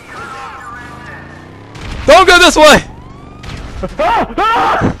 Don't go this way!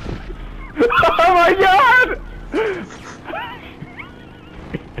 Oh my God!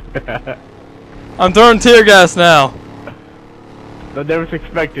 I'm throwing tear gas now. They'll never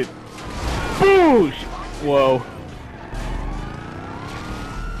expect it. Boosh! Whoa.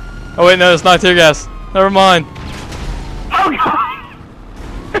 Oh wait, no, it's not tear gas. Never mind.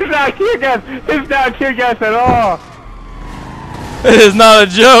 not tear gas! It's not tear gas at all! It is not a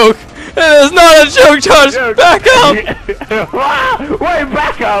joke! It is not a joke, Josh! Back up! Wait,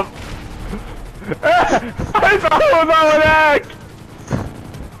 back up! I thought it was all an act!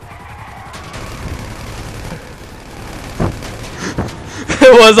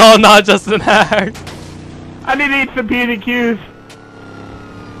 It was all not just an act. I need to eat some PDQs.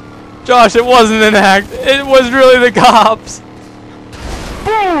 Josh, it wasn't an act. It was really the cops.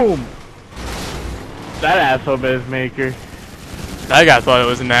 Boom! That asshole is maker. That guy thought it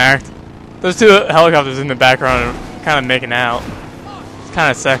was an act. Those two helicopters in the background are kind of making out. It's kind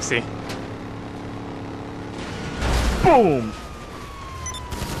of sexy. Boom!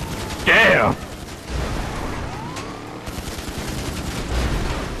 Damn!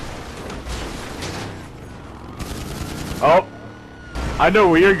 Oh, I know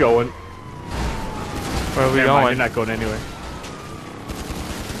where you're going. Where are we Never going? mind, you're not going anywhere.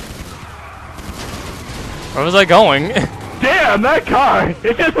 Where was I going? Damn, that car!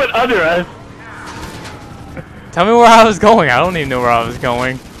 It just went under us. Tell me where I was going. I don't even know where I was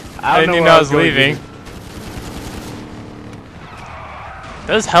going. I didn't even know I was leaving.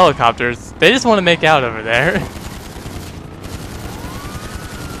 Those helicopters, they just want to make out over there.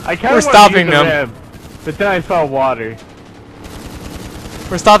 We're stopping them. Ram, but then I saw water.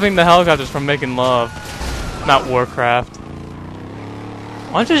 We're stopping the helicopters from making love. Not Warcraft.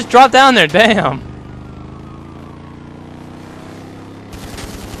 Why don't you just drop down there? Damn.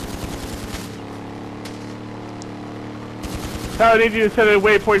 I need you to set a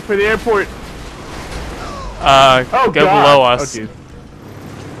waypoint for the airport. Go God. below us. Oh,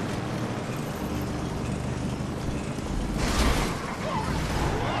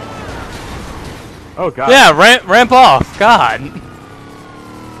 oh God. Yeah, ramp off. God.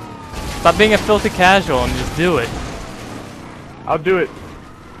 Stop being a filthy casual and just do it. I'll do it.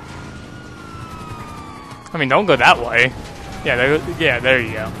 I mean, don't go that way. Yeah, there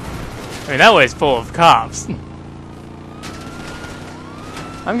you go. I mean, that way is full of cops.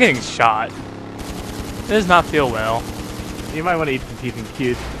 I'm getting shot. It does not feel well. You might want to eat some teeth and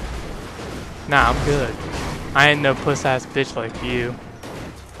cute. Nah, I'm good. I ain't no puss-ass bitch like you.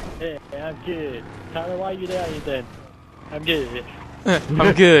 Hey, I'm good. Tyler, why are you there then? I'm good.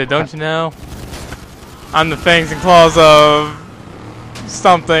 I'm good, don't you know? I'm the fangs and claws of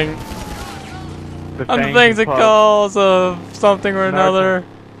something. I'm the fangs and claws of something or another.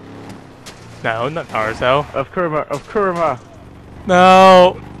 No, not Naruto. Of Kurama.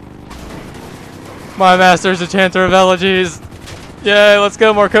 No. My master's a chanter of elegies. Yay, let's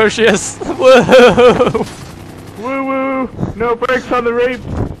go, Marcosius. Woo! Woo woo! No brakes on the rape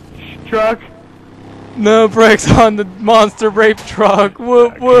truck. No brakes on the monster rape truck. Woo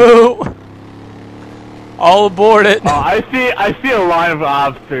woo! All aboard it. Oh, I see a line of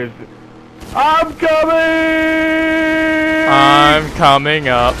officers. I'm coming! I'm coming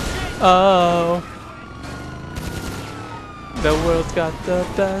up. Oh. The world's got the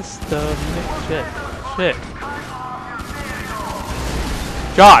best of me. Shit.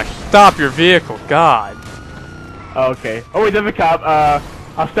 Josh, stop your vehicle. God. Oh, okay. Oh wait, there's a cop.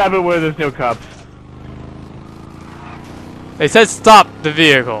 I'll stop it where there's no cops. They said stop the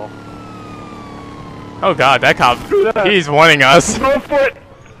vehicle. Oh God, that cop. He's wanting us. Go for it.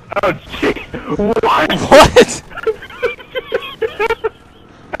 Oh jeez. What?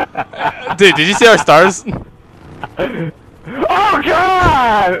 What? Dude, did you see our stars? Oh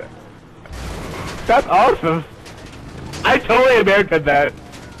God! That's awesome. I totally American that.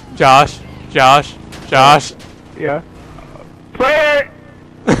 Josh. Yeah. Player.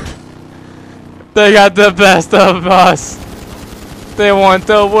 They got the best of us. They want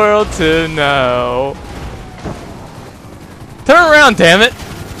the world to know. Turn around, damn it.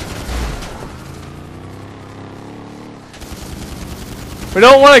 We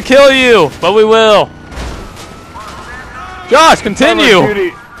don't want to kill you, but we will. Josh,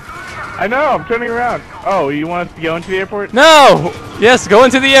 continue. I know, I'm turning around. Oh, you want us to go into the airport? No! Yes, go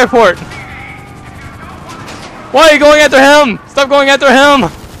into the airport. Why are you going after him? Stop going after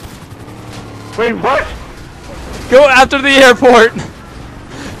him. Wait, what? Go after the airport.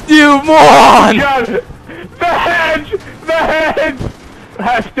 You moron! God, the hedge! The hedge!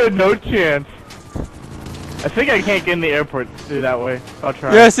 I stood no chance. I think I can't get in the airport through that way. I'll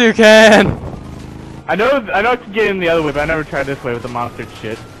try. Yes, you can. I know I can get in the other way, but I never tried this way with the monster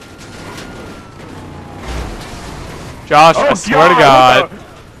shit. Josh, Oh, I swear to God.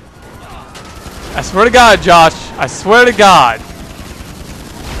 I swear to God, Josh. I swear to God.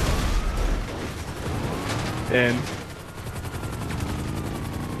 In.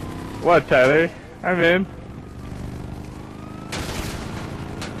 What, Tyler? I'm in.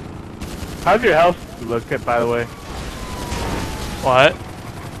 How's your health look, by the way? What?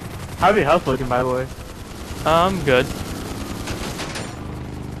 How's your health looking, by the way? I'm good.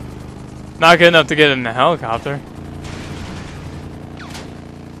 Not good enough to get in the helicopter.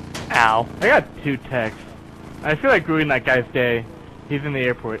 Ow. I got 2 texts. I feel like ruining that guy's day. He's in the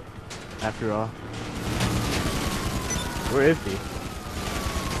airport, after all. Where is he?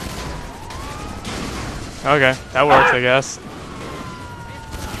 Okay, that works, I guess.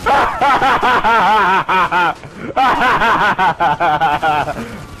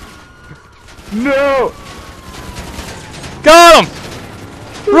 No! Got him!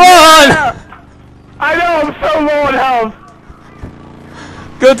 Run! I know, I'm so low on health!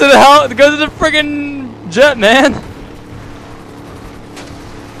 Go to the friggin' jet, man!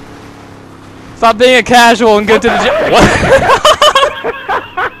 Stop being a casual and go to the jet. What?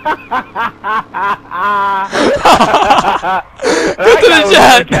 Go to the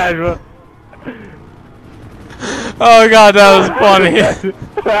jet! Casual. Oh god, that was funny.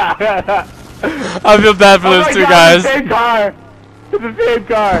 I feel bad for those two guys. It's the same car! It's the same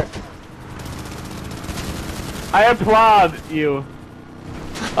car! I applaud you.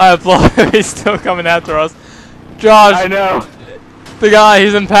 I applaud him. He's still coming after us. Josh, I know. the guy,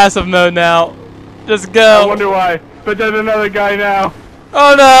 he's in passive mode now. Just go. I wonder why. But there's another guy now.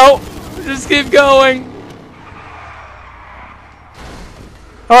 Oh no! Just keep going.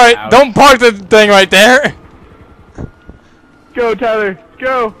 Alright, Ouch. don't park the thing right there. Go, Tyler.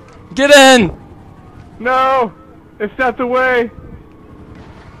 Go. Get in. No. It's not the way.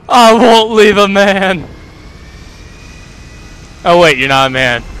 I won't leave a man. Oh wait, you're not a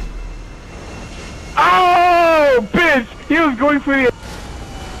man. Oh, bitch! He was going for the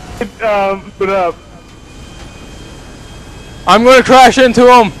put up. I'm gonna crash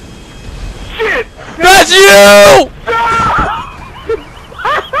into him. Shit! That's you!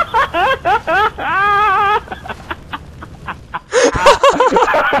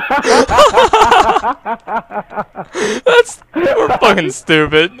 We're fucking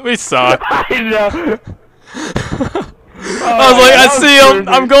stupid. We suck. I know. I was like, I see him.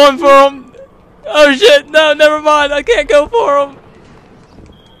 I'm going for him. Oh shit! No, never mind. I can't go for him.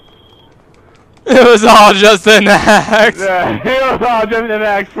 It was all just an act. Yeah, it was all just an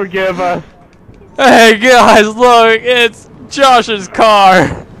act. Forgive us. Hey guys, look! It's Josh's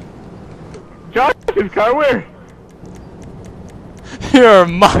car. Josh's car, where? You're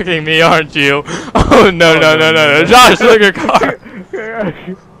mocking me, aren't you? Oh no! Josh, look at your car.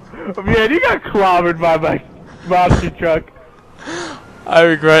 Man, you got clobbered by my monster truck. I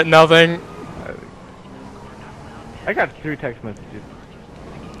regret nothing. I got 3 text messages.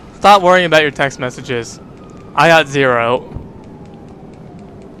 Stop worrying about your text messages. I got 0.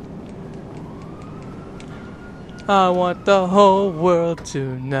 I want the whole world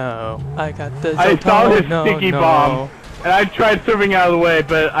to know. I got the. I saw his no, sticky no. bomb, and I tried swerving out of the way,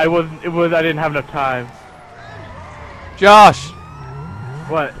 but I didn't have enough time. Josh,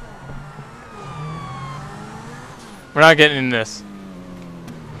 What? we're not getting in this.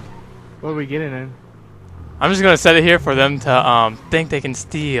 What are we getting in? I'm just gonna set it here for them to think they can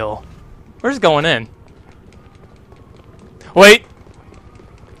steal. We're just going in. Wait,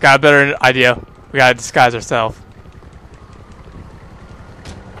 got a better idea. We gotta disguise ourselves.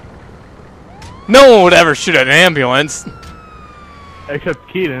 No one would ever shoot at an ambulance. Except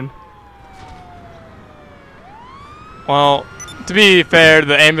Keaton. Well, to be fair,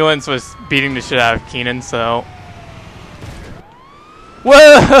 the ambulance was beating the shit out of Keenan, so.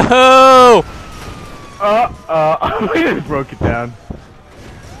 Whoa! We just broke it down.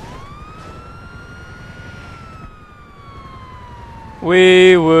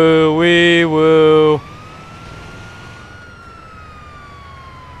 Wee woo, wee woo.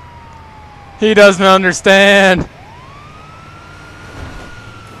 He doesn't understand.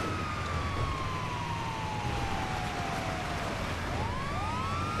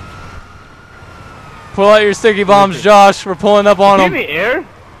 Pull out your sticky bombs, Josh. We're pulling up on Is he him. in the air? Or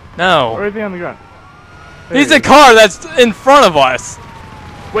No. is he on the ground? There He's he a is. car that's in front of us.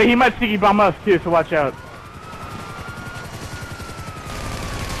 Wait, he might sticky bomb us too, so watch out.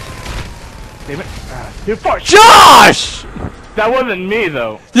 Damn it. Dude, fuck. Josh! That wasn't me,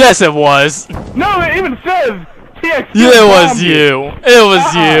 though. Yes, it was. No, it even says TX. It was you. It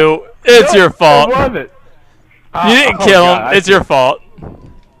was you. It's your fault. It wasn't. You didn't kill him. God, It's your fault.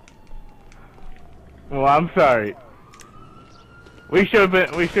 Well, I'm sorry. We should have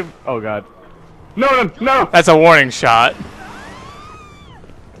been. We should. Oh God. No. That's a warning shot.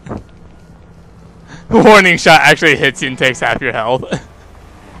 Warning shot actually hits you and takes half your health.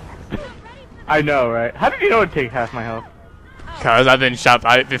 I know, right? How did you know it'd take half my health? Cause I've been shot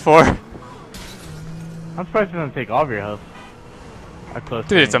by it before. I'm surprised it doesn't take all of your health. How close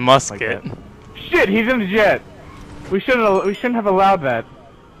Dude, it's a musket. Like shit, he's in the jet. We shouldn't have allowed that.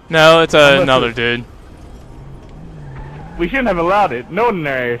 No, it's another dude. We shouldn't have allowed it. No one in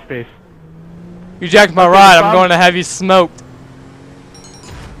our airspace. You jacked my ride. I'm going to have you smoked.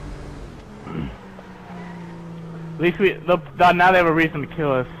 At least now they have a reason to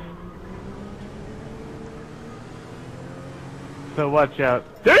kill us. So watch out.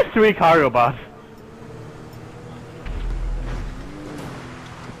 There's 3 cargo bots.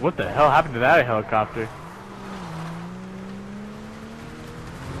 What the hell happened to that helicopter?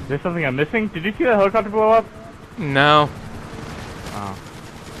 Is there something I'm missing? Did you see that helicopter blow up? No. Oh.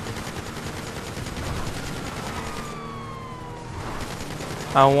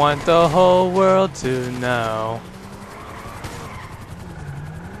 I want the whole world to know.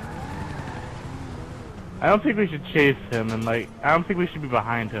 I don't think we should chase him and I don't think we should be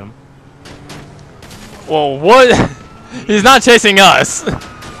behind him. Well, what? He's not chasing us.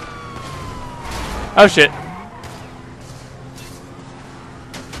 Oh shit.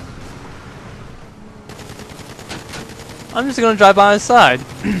 I'm just gonna drive by his side.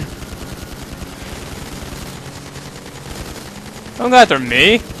 Don't go after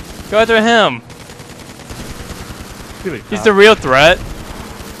me. Go after him. Stupid He's cop. the real threat.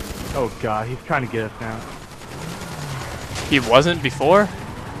 Oh god, he's trying to get us now. He wasn't before?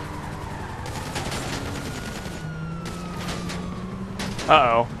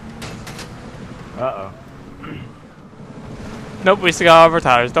 Uh-oh. Uh-oh. Nope, we still got all of our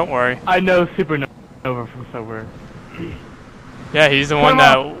tires. Don't worry. I know Supernova from somewhere. Yeah, he's the one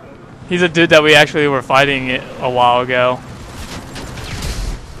that... He's a dude that we actually were fighting a while ago.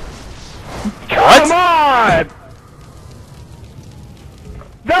 Come on!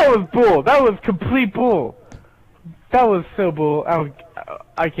 That was bull. That was complete bull. That was so bull.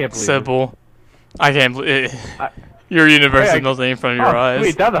 I can't believe So it. bull. I can't believe it. Your universe is melting in front of your eyes.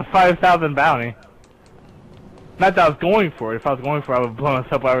 Sweet, that's a 5,000 bounty. Not that I was going for it. If I was going for it, I would have blown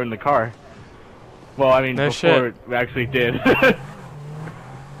us up while we were in the car. Well, I mean, No before we actually did.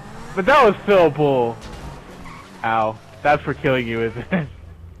 But that was so bull. Ow. That's for killing you, isn't it?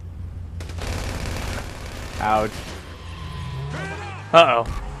 Ouch. Uh-oh.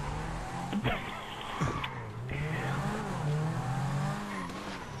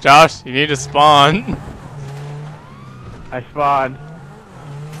 Josh, you need to spawn. I spawned.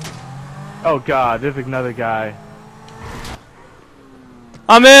 Oh god, there's another guy.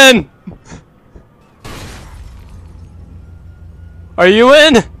 I'm in! Are you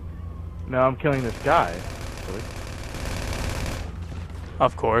in? No, I'm killing this guy. Actually.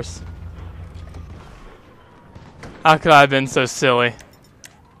 Of course. How could I have been so silly? I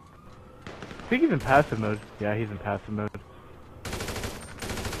think he's in passive mode. Yeah, he's in passive mode.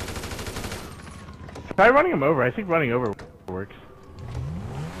 Try running him over. I think running over works.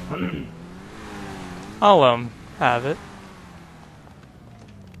 I'll, have it.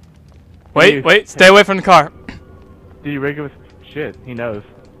 Wait, stay away from the car. Did he rig it with shit? He knows.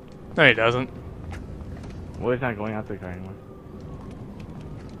 No, he doesn't. Well, he's not going after the car anymore.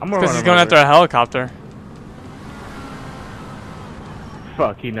 I'm gonna Because run he's him going over. after a helicopter.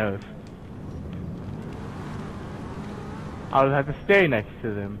 Fuck, he knows. I'll have to stay next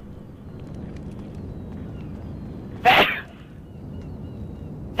to them.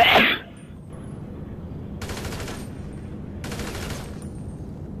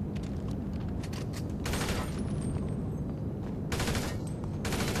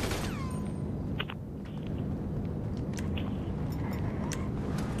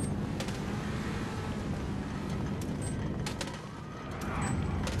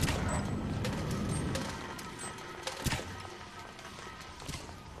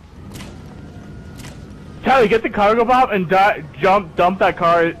 Tyler, get the cargo bomb and dump that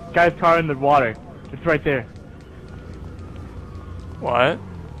guy's car in the water. It's right there. What?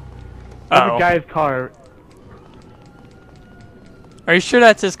 That's a Oh. guy's car. Are you sure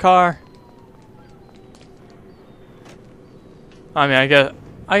that's his car? I mean,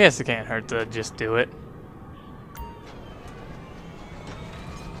 I guess it can't hurt to just do it.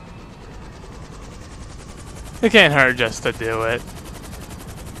 It can't hurt just to do it.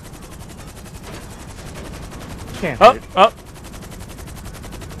 Can't Oh, hurt. oh.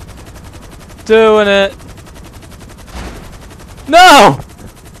 Doing it. No!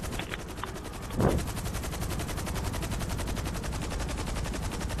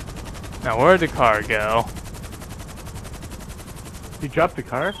 Now where'd the car go? You dropped the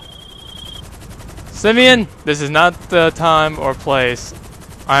car? Simeon, this is not the time or place.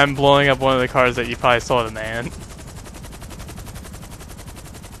 I'm blowing up one of the cars that you probably saw, the man.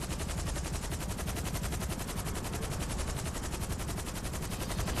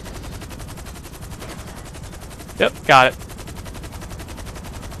 Yep, got it.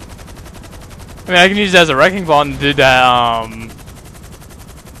 I mean, I can use it as a wrecking ball and do that,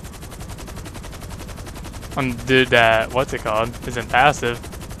 undo that, what's it called? Isn't passive.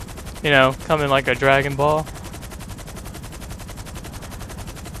 You know, come in like a Dragon Ball.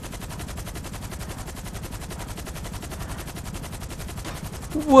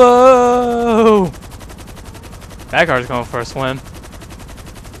 Whoa! That car's going for a swim.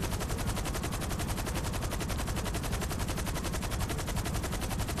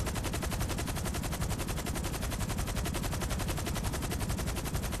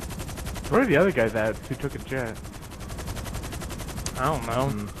 Where are the other guys at who took a jet? I don't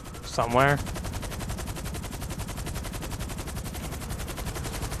know. Somewhere. I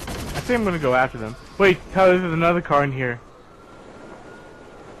think I'm gonna go after them. Wait, Tyler, there's another car in here.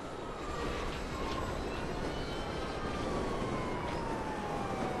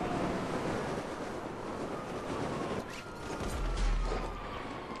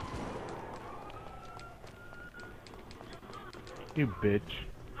 You bitch.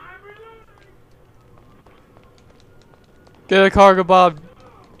 Get a cargo, Bob.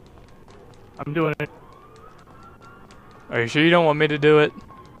 I'm doing it. Are you sure you don't want me to do it?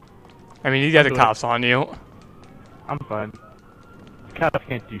 I mean, you got the do it. cops on you. I'm fine. Cops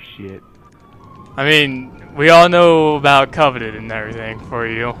can't do shit. I mean, we all know about coveted and everything for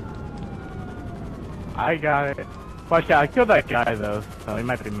you. I got it. Watch out, I killed that guy though, so he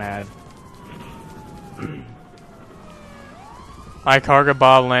might be mad. My cargo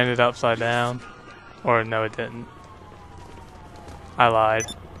bob landed upside down. Or no, it didn't. I lied.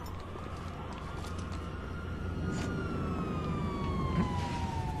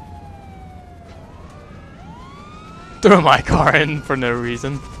 Threw my car in for no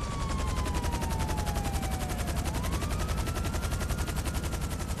reason.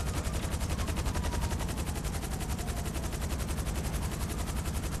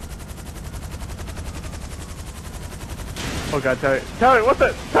 Oh god, Tyler. Tyler, what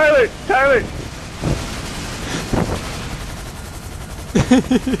the? Tyler! Tyler!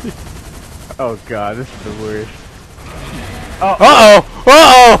 Oh god, this is the worst. Oh! Uh-oh!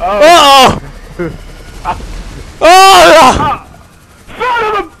 Uh-oh! Uh-oh! Oh! Son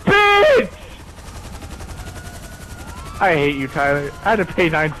of a bitch! I hate you, Tyler. I had to pay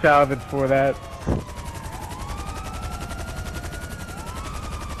 9 salvage for that.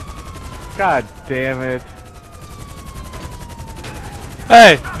 God damn it.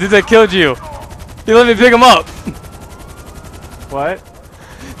 Hey, dude that killed you. He let me pick him up. What?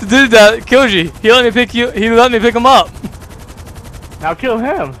 The dude that killed you, he let me pick him up. Now kill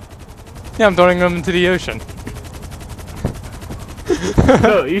him. Yeah, I'm throwing him into the ocean.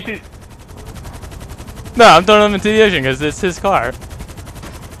 No, you should... No, I'm throwing him into the ocean because it's his car.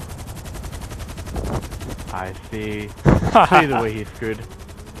 I see. See the way he's screwed.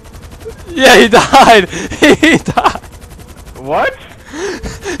 Yeah, he died. He died. What?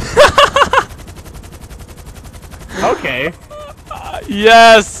 Okay.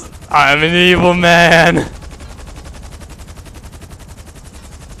 Yes, I'm an evil man.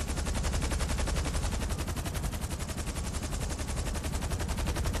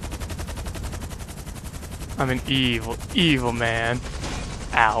 I'm an evil, evil man.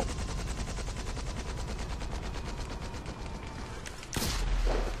 Ow.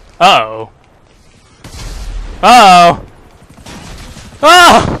 Uh-oh. Uh-oh.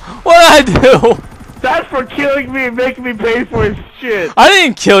 Oh! What did I do? That's for killing me and making me pay for his shit. I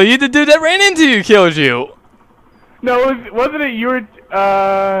didn't kill you. The dude that ran into you killed you. No, wasn't it your,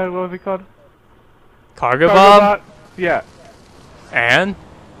 what was it called? Cargo Bob? Yeah. And?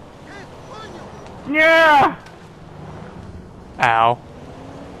 Yeah! Ow.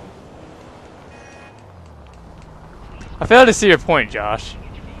 I failed to see your point, Josh.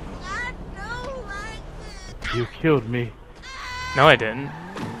 You killed me. No, I didn't.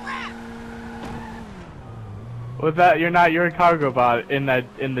 Was that you're a cargo bot in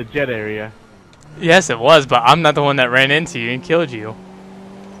the jet area? Yes, it was, but I'm not the one that ran into you and killed you.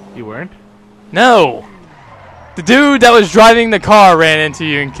 You weren't? No! The dude that was driving the car ran into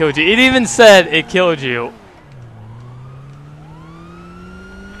you and killed you. It even said it killed you.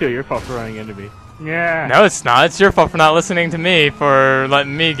 Still, your fault for running into me. Yeah. No, it's not. It's your fault for not listening to me, for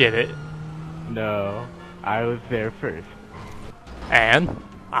letting me get it. No, I was there first. And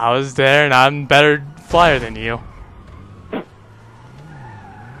I was there, and I'm a better flyer than you.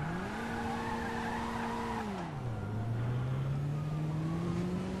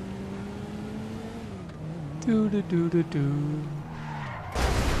 Do do do do do.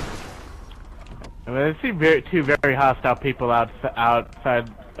 I mean, I see two very hostile people outside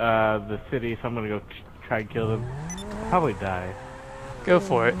the city, so I'm gonna go try and kill them. I'll probably die. Go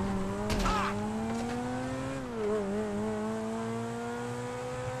for it.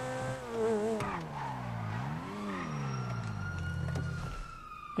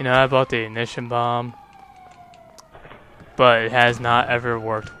 You know, I bought the ignition bomb, but it has not ever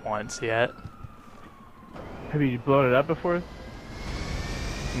worked once yet. Have you blown it up before?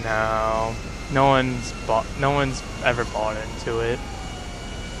 No, no one's ever bought into it.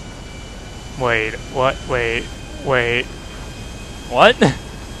 Wait, what? Wait, what?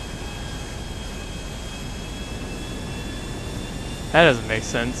 That doesn't make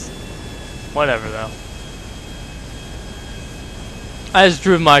sense. Whatever though. I just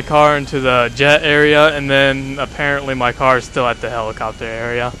drove my car into the jet area, and then apparently my car is still at the helicopter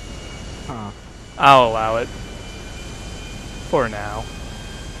area. Huh. I'll allow it. For now.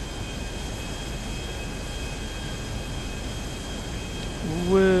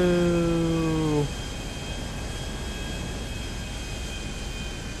 Woo.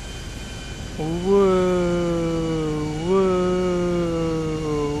 Woo. Woo.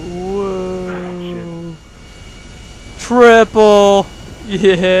 Woo. Triple.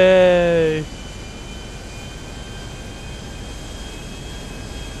 Yay.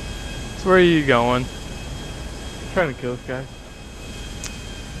 So where are you going? Trying to kill this guy.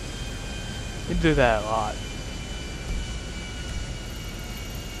 You do that a lot.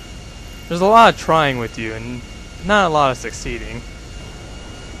 There's a lot of trying with you and not a lot of succeeding.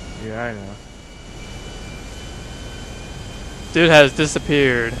 Yeah, I know. Dude has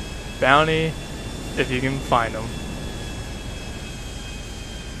disappeared. Bounty, if you can find him.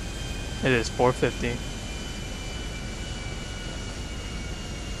 It is 4:50.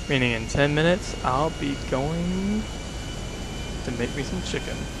 Meaning in 10 minutes, I'll be going to make me some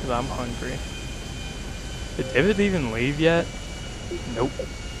chicken, because I'm hungry. Did David even leave yet? Nope.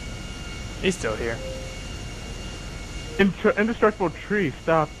 He's still here. Indestructible tree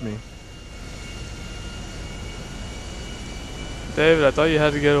stopped me. David, I thought you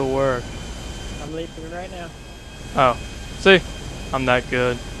had to go to work. I'm leaving right now. Oh, see? I'm that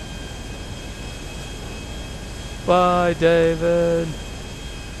good. Bye, David.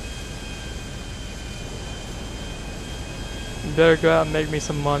 You better go out and make me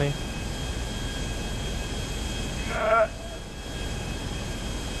some money.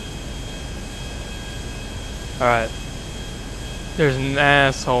 Alright. There's an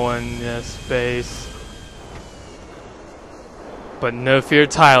asshole in this space. But no fear,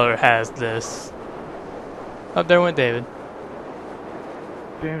 Tyler has this. Oh, there went David.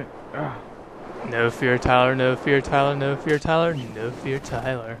 Damn it. Ugh. No fear, Tyler, no fear, Tyler, no fear, Tyler, no fear,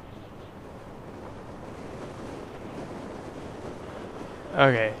 Tyler.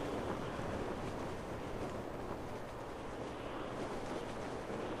 Okay.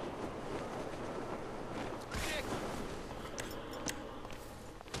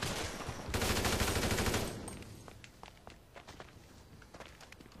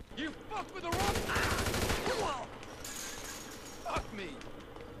 You fuck with the wrong. Ah! Fuck me.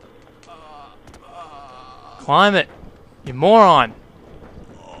 Climb it, you moron.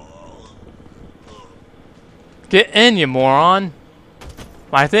 Get in, you moron.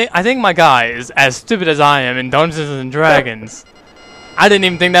 I think my guy is as stupid as I am in Dungeons and Dragons. I didn't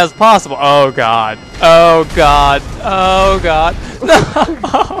even think that was possible. Oh god. Oh god. Oh god.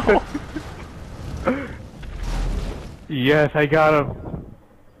 No. Yes, I got him.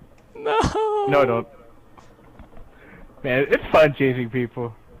 No. No, don't. Man, it's fun chasing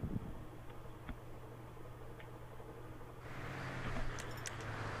people.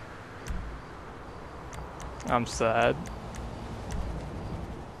 I'm sad.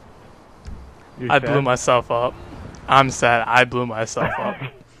 You're I sad? blew myself up. I'm sad. I blew myself up.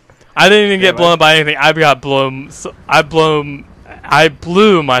 I didn't even get blown up by anything. I got blown. I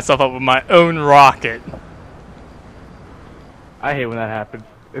blew myself up with my own rocket. I hate when that happens.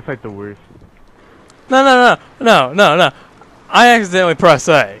 It's like the worst. No. I accidentally pressed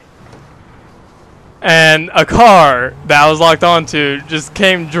A. And a car that I was locked onto just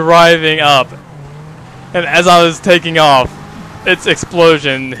came driving up. And as I was taking off, its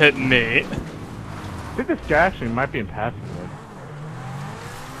explosion hit me. I think this guy actually might be in passive mode.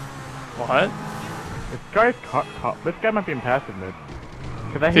 What? This guy might be in passive mode.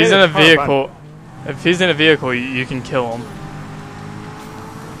 If he's in a vehicle, you can kill him.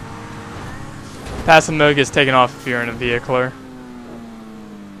 Passive mode gets taken off if you're in a vehicle.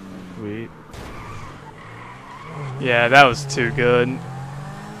 Sweet. Yeah, that was too good.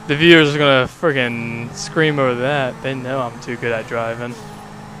 The viewers are gonna friggin' scream over that. They know I'm too good at driving.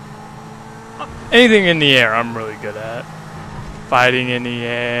 Anything in the air, I'm really good at. Fighting in the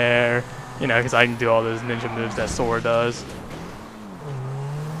air, You know, because I can do all those ninja moves that Sora does.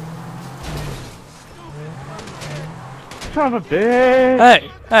 Son of a bitch! Hey!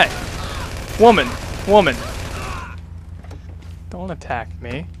 Hey! Woman! Woman! Don't attack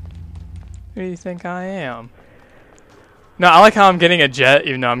me. Who do you think I am? No, I like how I'm getting a jet,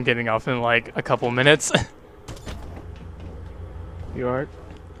 even though I'm getting off in like a couple minutes. You are?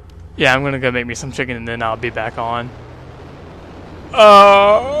 Yeah, I'm gonna go make me some chicken and then I'll be back on.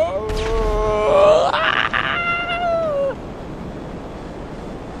 Oh!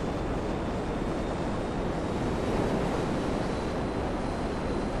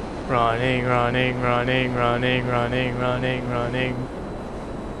 Running, running, running, running, running, running, running.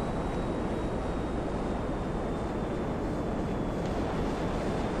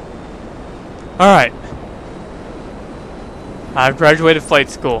 Alright. I've graduated flight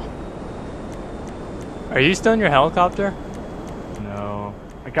school. Are you still in your helicopter? No.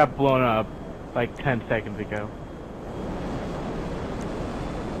 I got blown up like 10 seconds ago.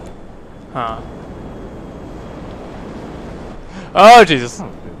 Huh. Oh, Jesus. Oh,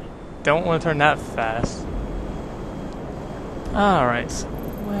 bitch. Don't want to turn that fast. Alright, so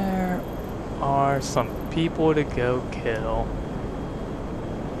where are some people to go kill?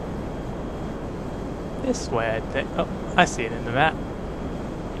 This way, I think. Oh, I see it in the map.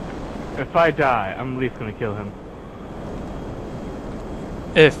 If I die, I'm at least gonna kill him.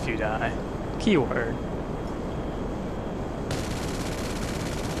 If you die. Keyword.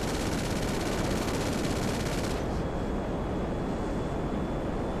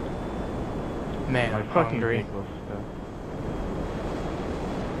 Man, I'm hungry. ridiculous stuff.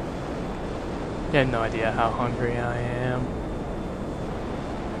 You have no idea how hungry I am.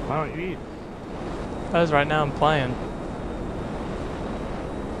 Why don't you eat? Because right now I'm playing.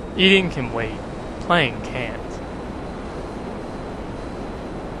 Eating can wait. Playing can't.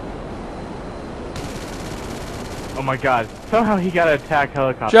 Oh my god. Somehow he got an attack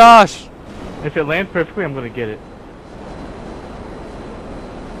helicopter. Josh! If it lands perfectly, I'm gonna get it.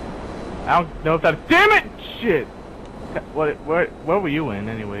 I don't know if that's— damn it! Shit! What were you in,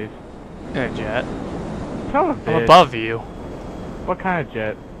 anyways? In a jet. Son of a I'm bitch. above you. What kind of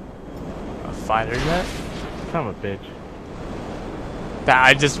jet? A fighter jet? Son of a bitch. That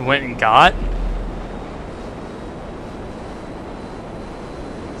I just went and got?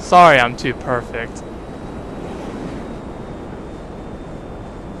 Sorry, I'm too perfect.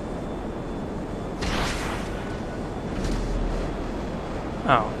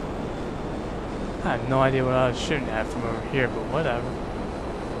 Oh. I have no idea what I was shooting at from over here, but whatever.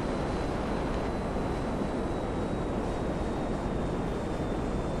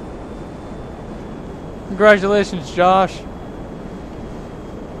 Congratulations, Josh.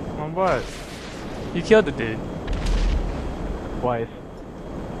 On what? You killed the dude. Twice.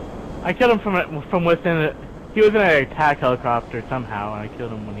 I killed him from within it. He was in an attack helicopter somehow, and I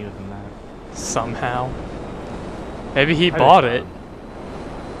killed him when he was in that. Somehow. Maybe he I bought just- it,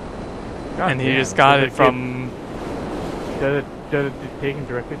 God and he damn. just got Does it from... Does it take him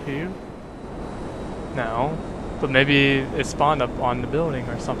directly to you? No. But maybe it spawned up on the building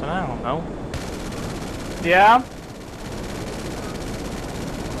or something, I don't know. Yeah?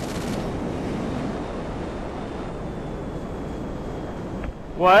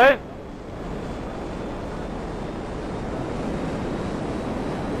 What?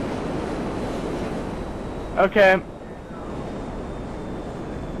 Okay.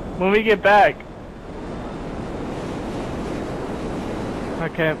 When we get back.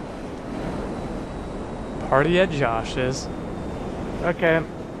 Okay. Party at Josh's. Okay.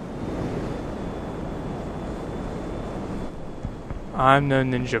 I'm no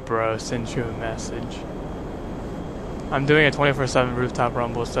ninja bro, sent you a message. I'm doing a 24/7 rooftop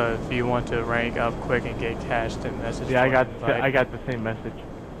rumble, so if you want to rank up quick and get cash, then message. Yeah, for an invite. I got the same message.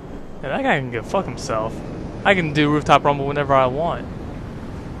 Yeah, that guy can go fuck himself. I can do rooftop rumble whenever I want.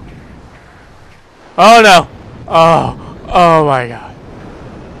 Oh no! Oh my god.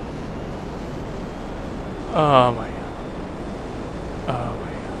 Oh my god. Oh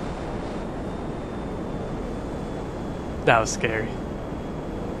my god. That was scary.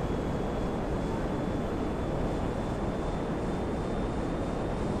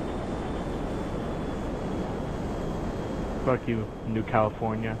 Fuck you, New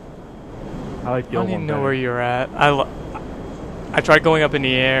California. I like the I old don't one even know better. where you're at. I tried going up in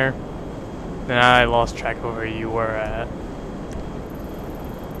the air, then I lost track of where you were at.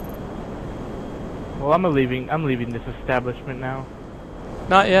 Well, I'm leaving this establishment now.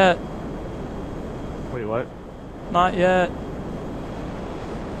 Not yet. Wait, what? Not yet.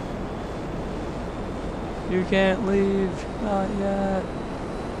 You can't leave. Not yet.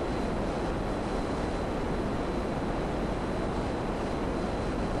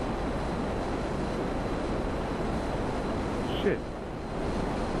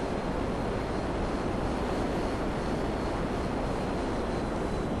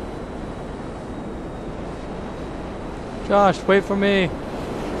 Josh, wait for me.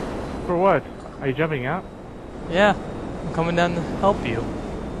 For what? Are you jumping out? Yeah, I'm coming down to help you.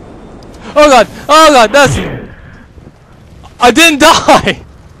 Oh god! Oh god! That's... I didn't die!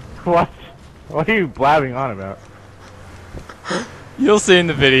 What? What are you blabbing on about? You'll see in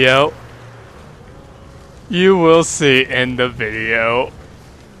the video. You will see in the video.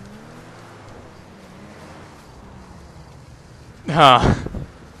 Huh.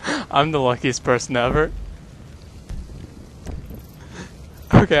 I'm the luckiest person ever.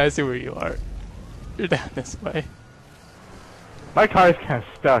 Okay, I see where you are. You're down this way. My car is kind of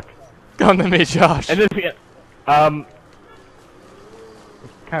stuck. Come to me, Josh. And this, it's kind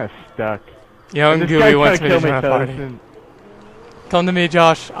of stuck. Young And this Gooey guy's wants trying me to to kill join a so party. listen. Come to me,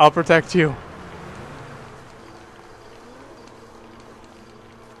 Josh. I'll protect you.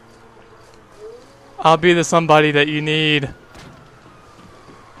 I'll be the somebody that you need.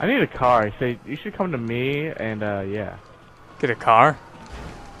 I need a car. Say you should come to me and yeah. Get a car?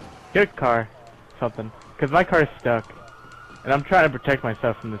 Get a car. Something. Cause my car is stuck. And I'm trying to protect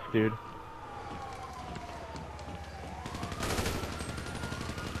myself from this dude.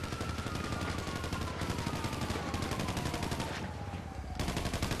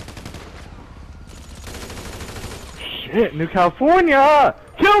 Shit, New California!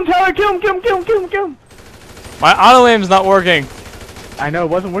 Kill him, Tyler! Kill him, kill him, kill him, kill him, kill him! My auto aim's not working. I know, it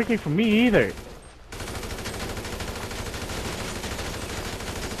wasn't working for me either.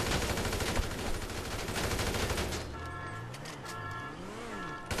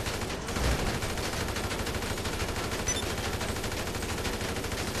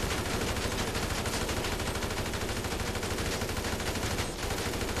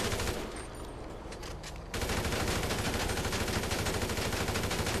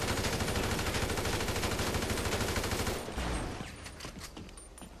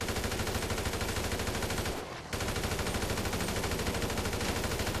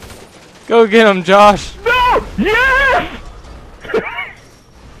 Go get him, Josh. No! Yes!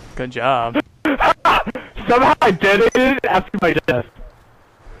 Good job. Somehow I detonated after my death.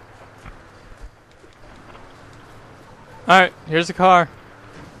 Alright, here's the car.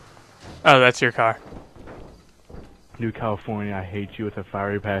 Oh, that's your car. New California, I hate you with a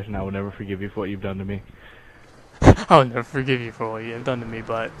fiery passion. I will never forgive you for what you've done to me. I'll never forgive you for what you've done to me,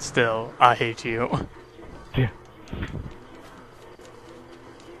 but still, I hate you. Yeah.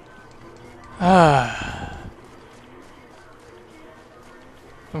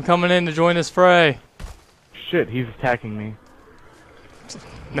 I'm coming in to join this fray. Shit, he's attacking me.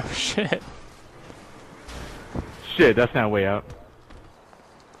 No shit. Shit, that's not a way out.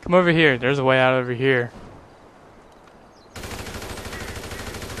 Come over here. There's a way out over here.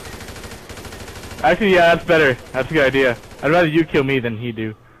 Actually, yeah, that's better. That's a good idea. I'd rather you kill me than he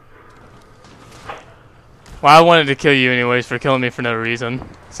do. Well, I wanted to kill you anyways for killing me for no reason.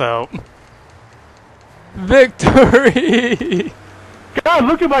 So... Victory! God,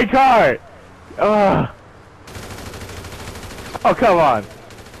 look at my car! Ugh. Oh, come on.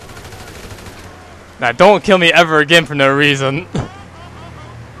 Now, don't kill me ever again for no reason.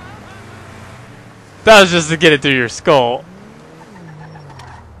 That was just to get it through your skull.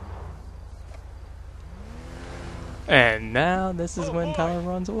 And now, this is when Tyler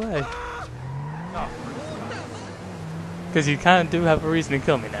runs away. Because you kind of do have a reason to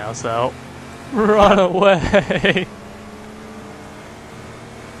kill me now, so... Run away!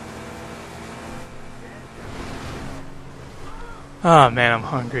 Oh man, I'm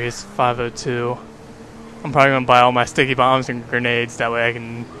hungry. It's 5:02. I'm probably gonna buy all my sticky bombs and grenades, that way I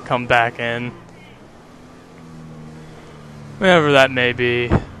can come back in. Whenever that may be.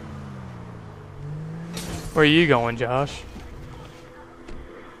 Where are you going, Josh?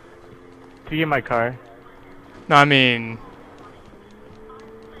 To get my car. No, I mean...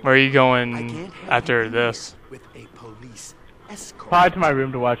 Where are you going after this? With a police escort. Probably to my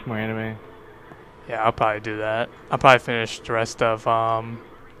room to watch more anime. Yeah, I'll probably do that. I'll probably finish the rest of,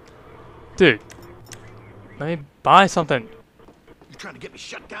 Dude. Let me buy something. You trying to get me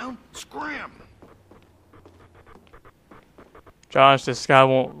shut down? Scram! Josh, this guy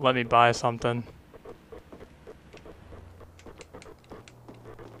won't let me buy something.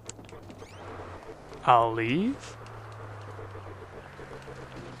 I'll leave.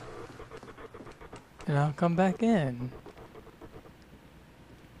 And I'll come back in.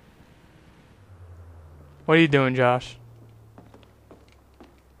 What are you doing, Josh?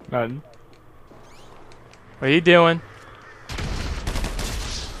 Nothing. What are you doing?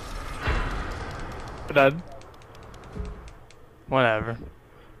 Done. Whatever.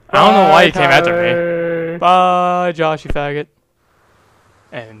 I don't know why you came after me. Tyler. Bye, Josh, you faggot.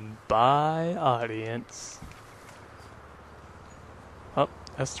 And bye, audience.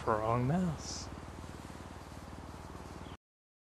 That's the wrong mouse.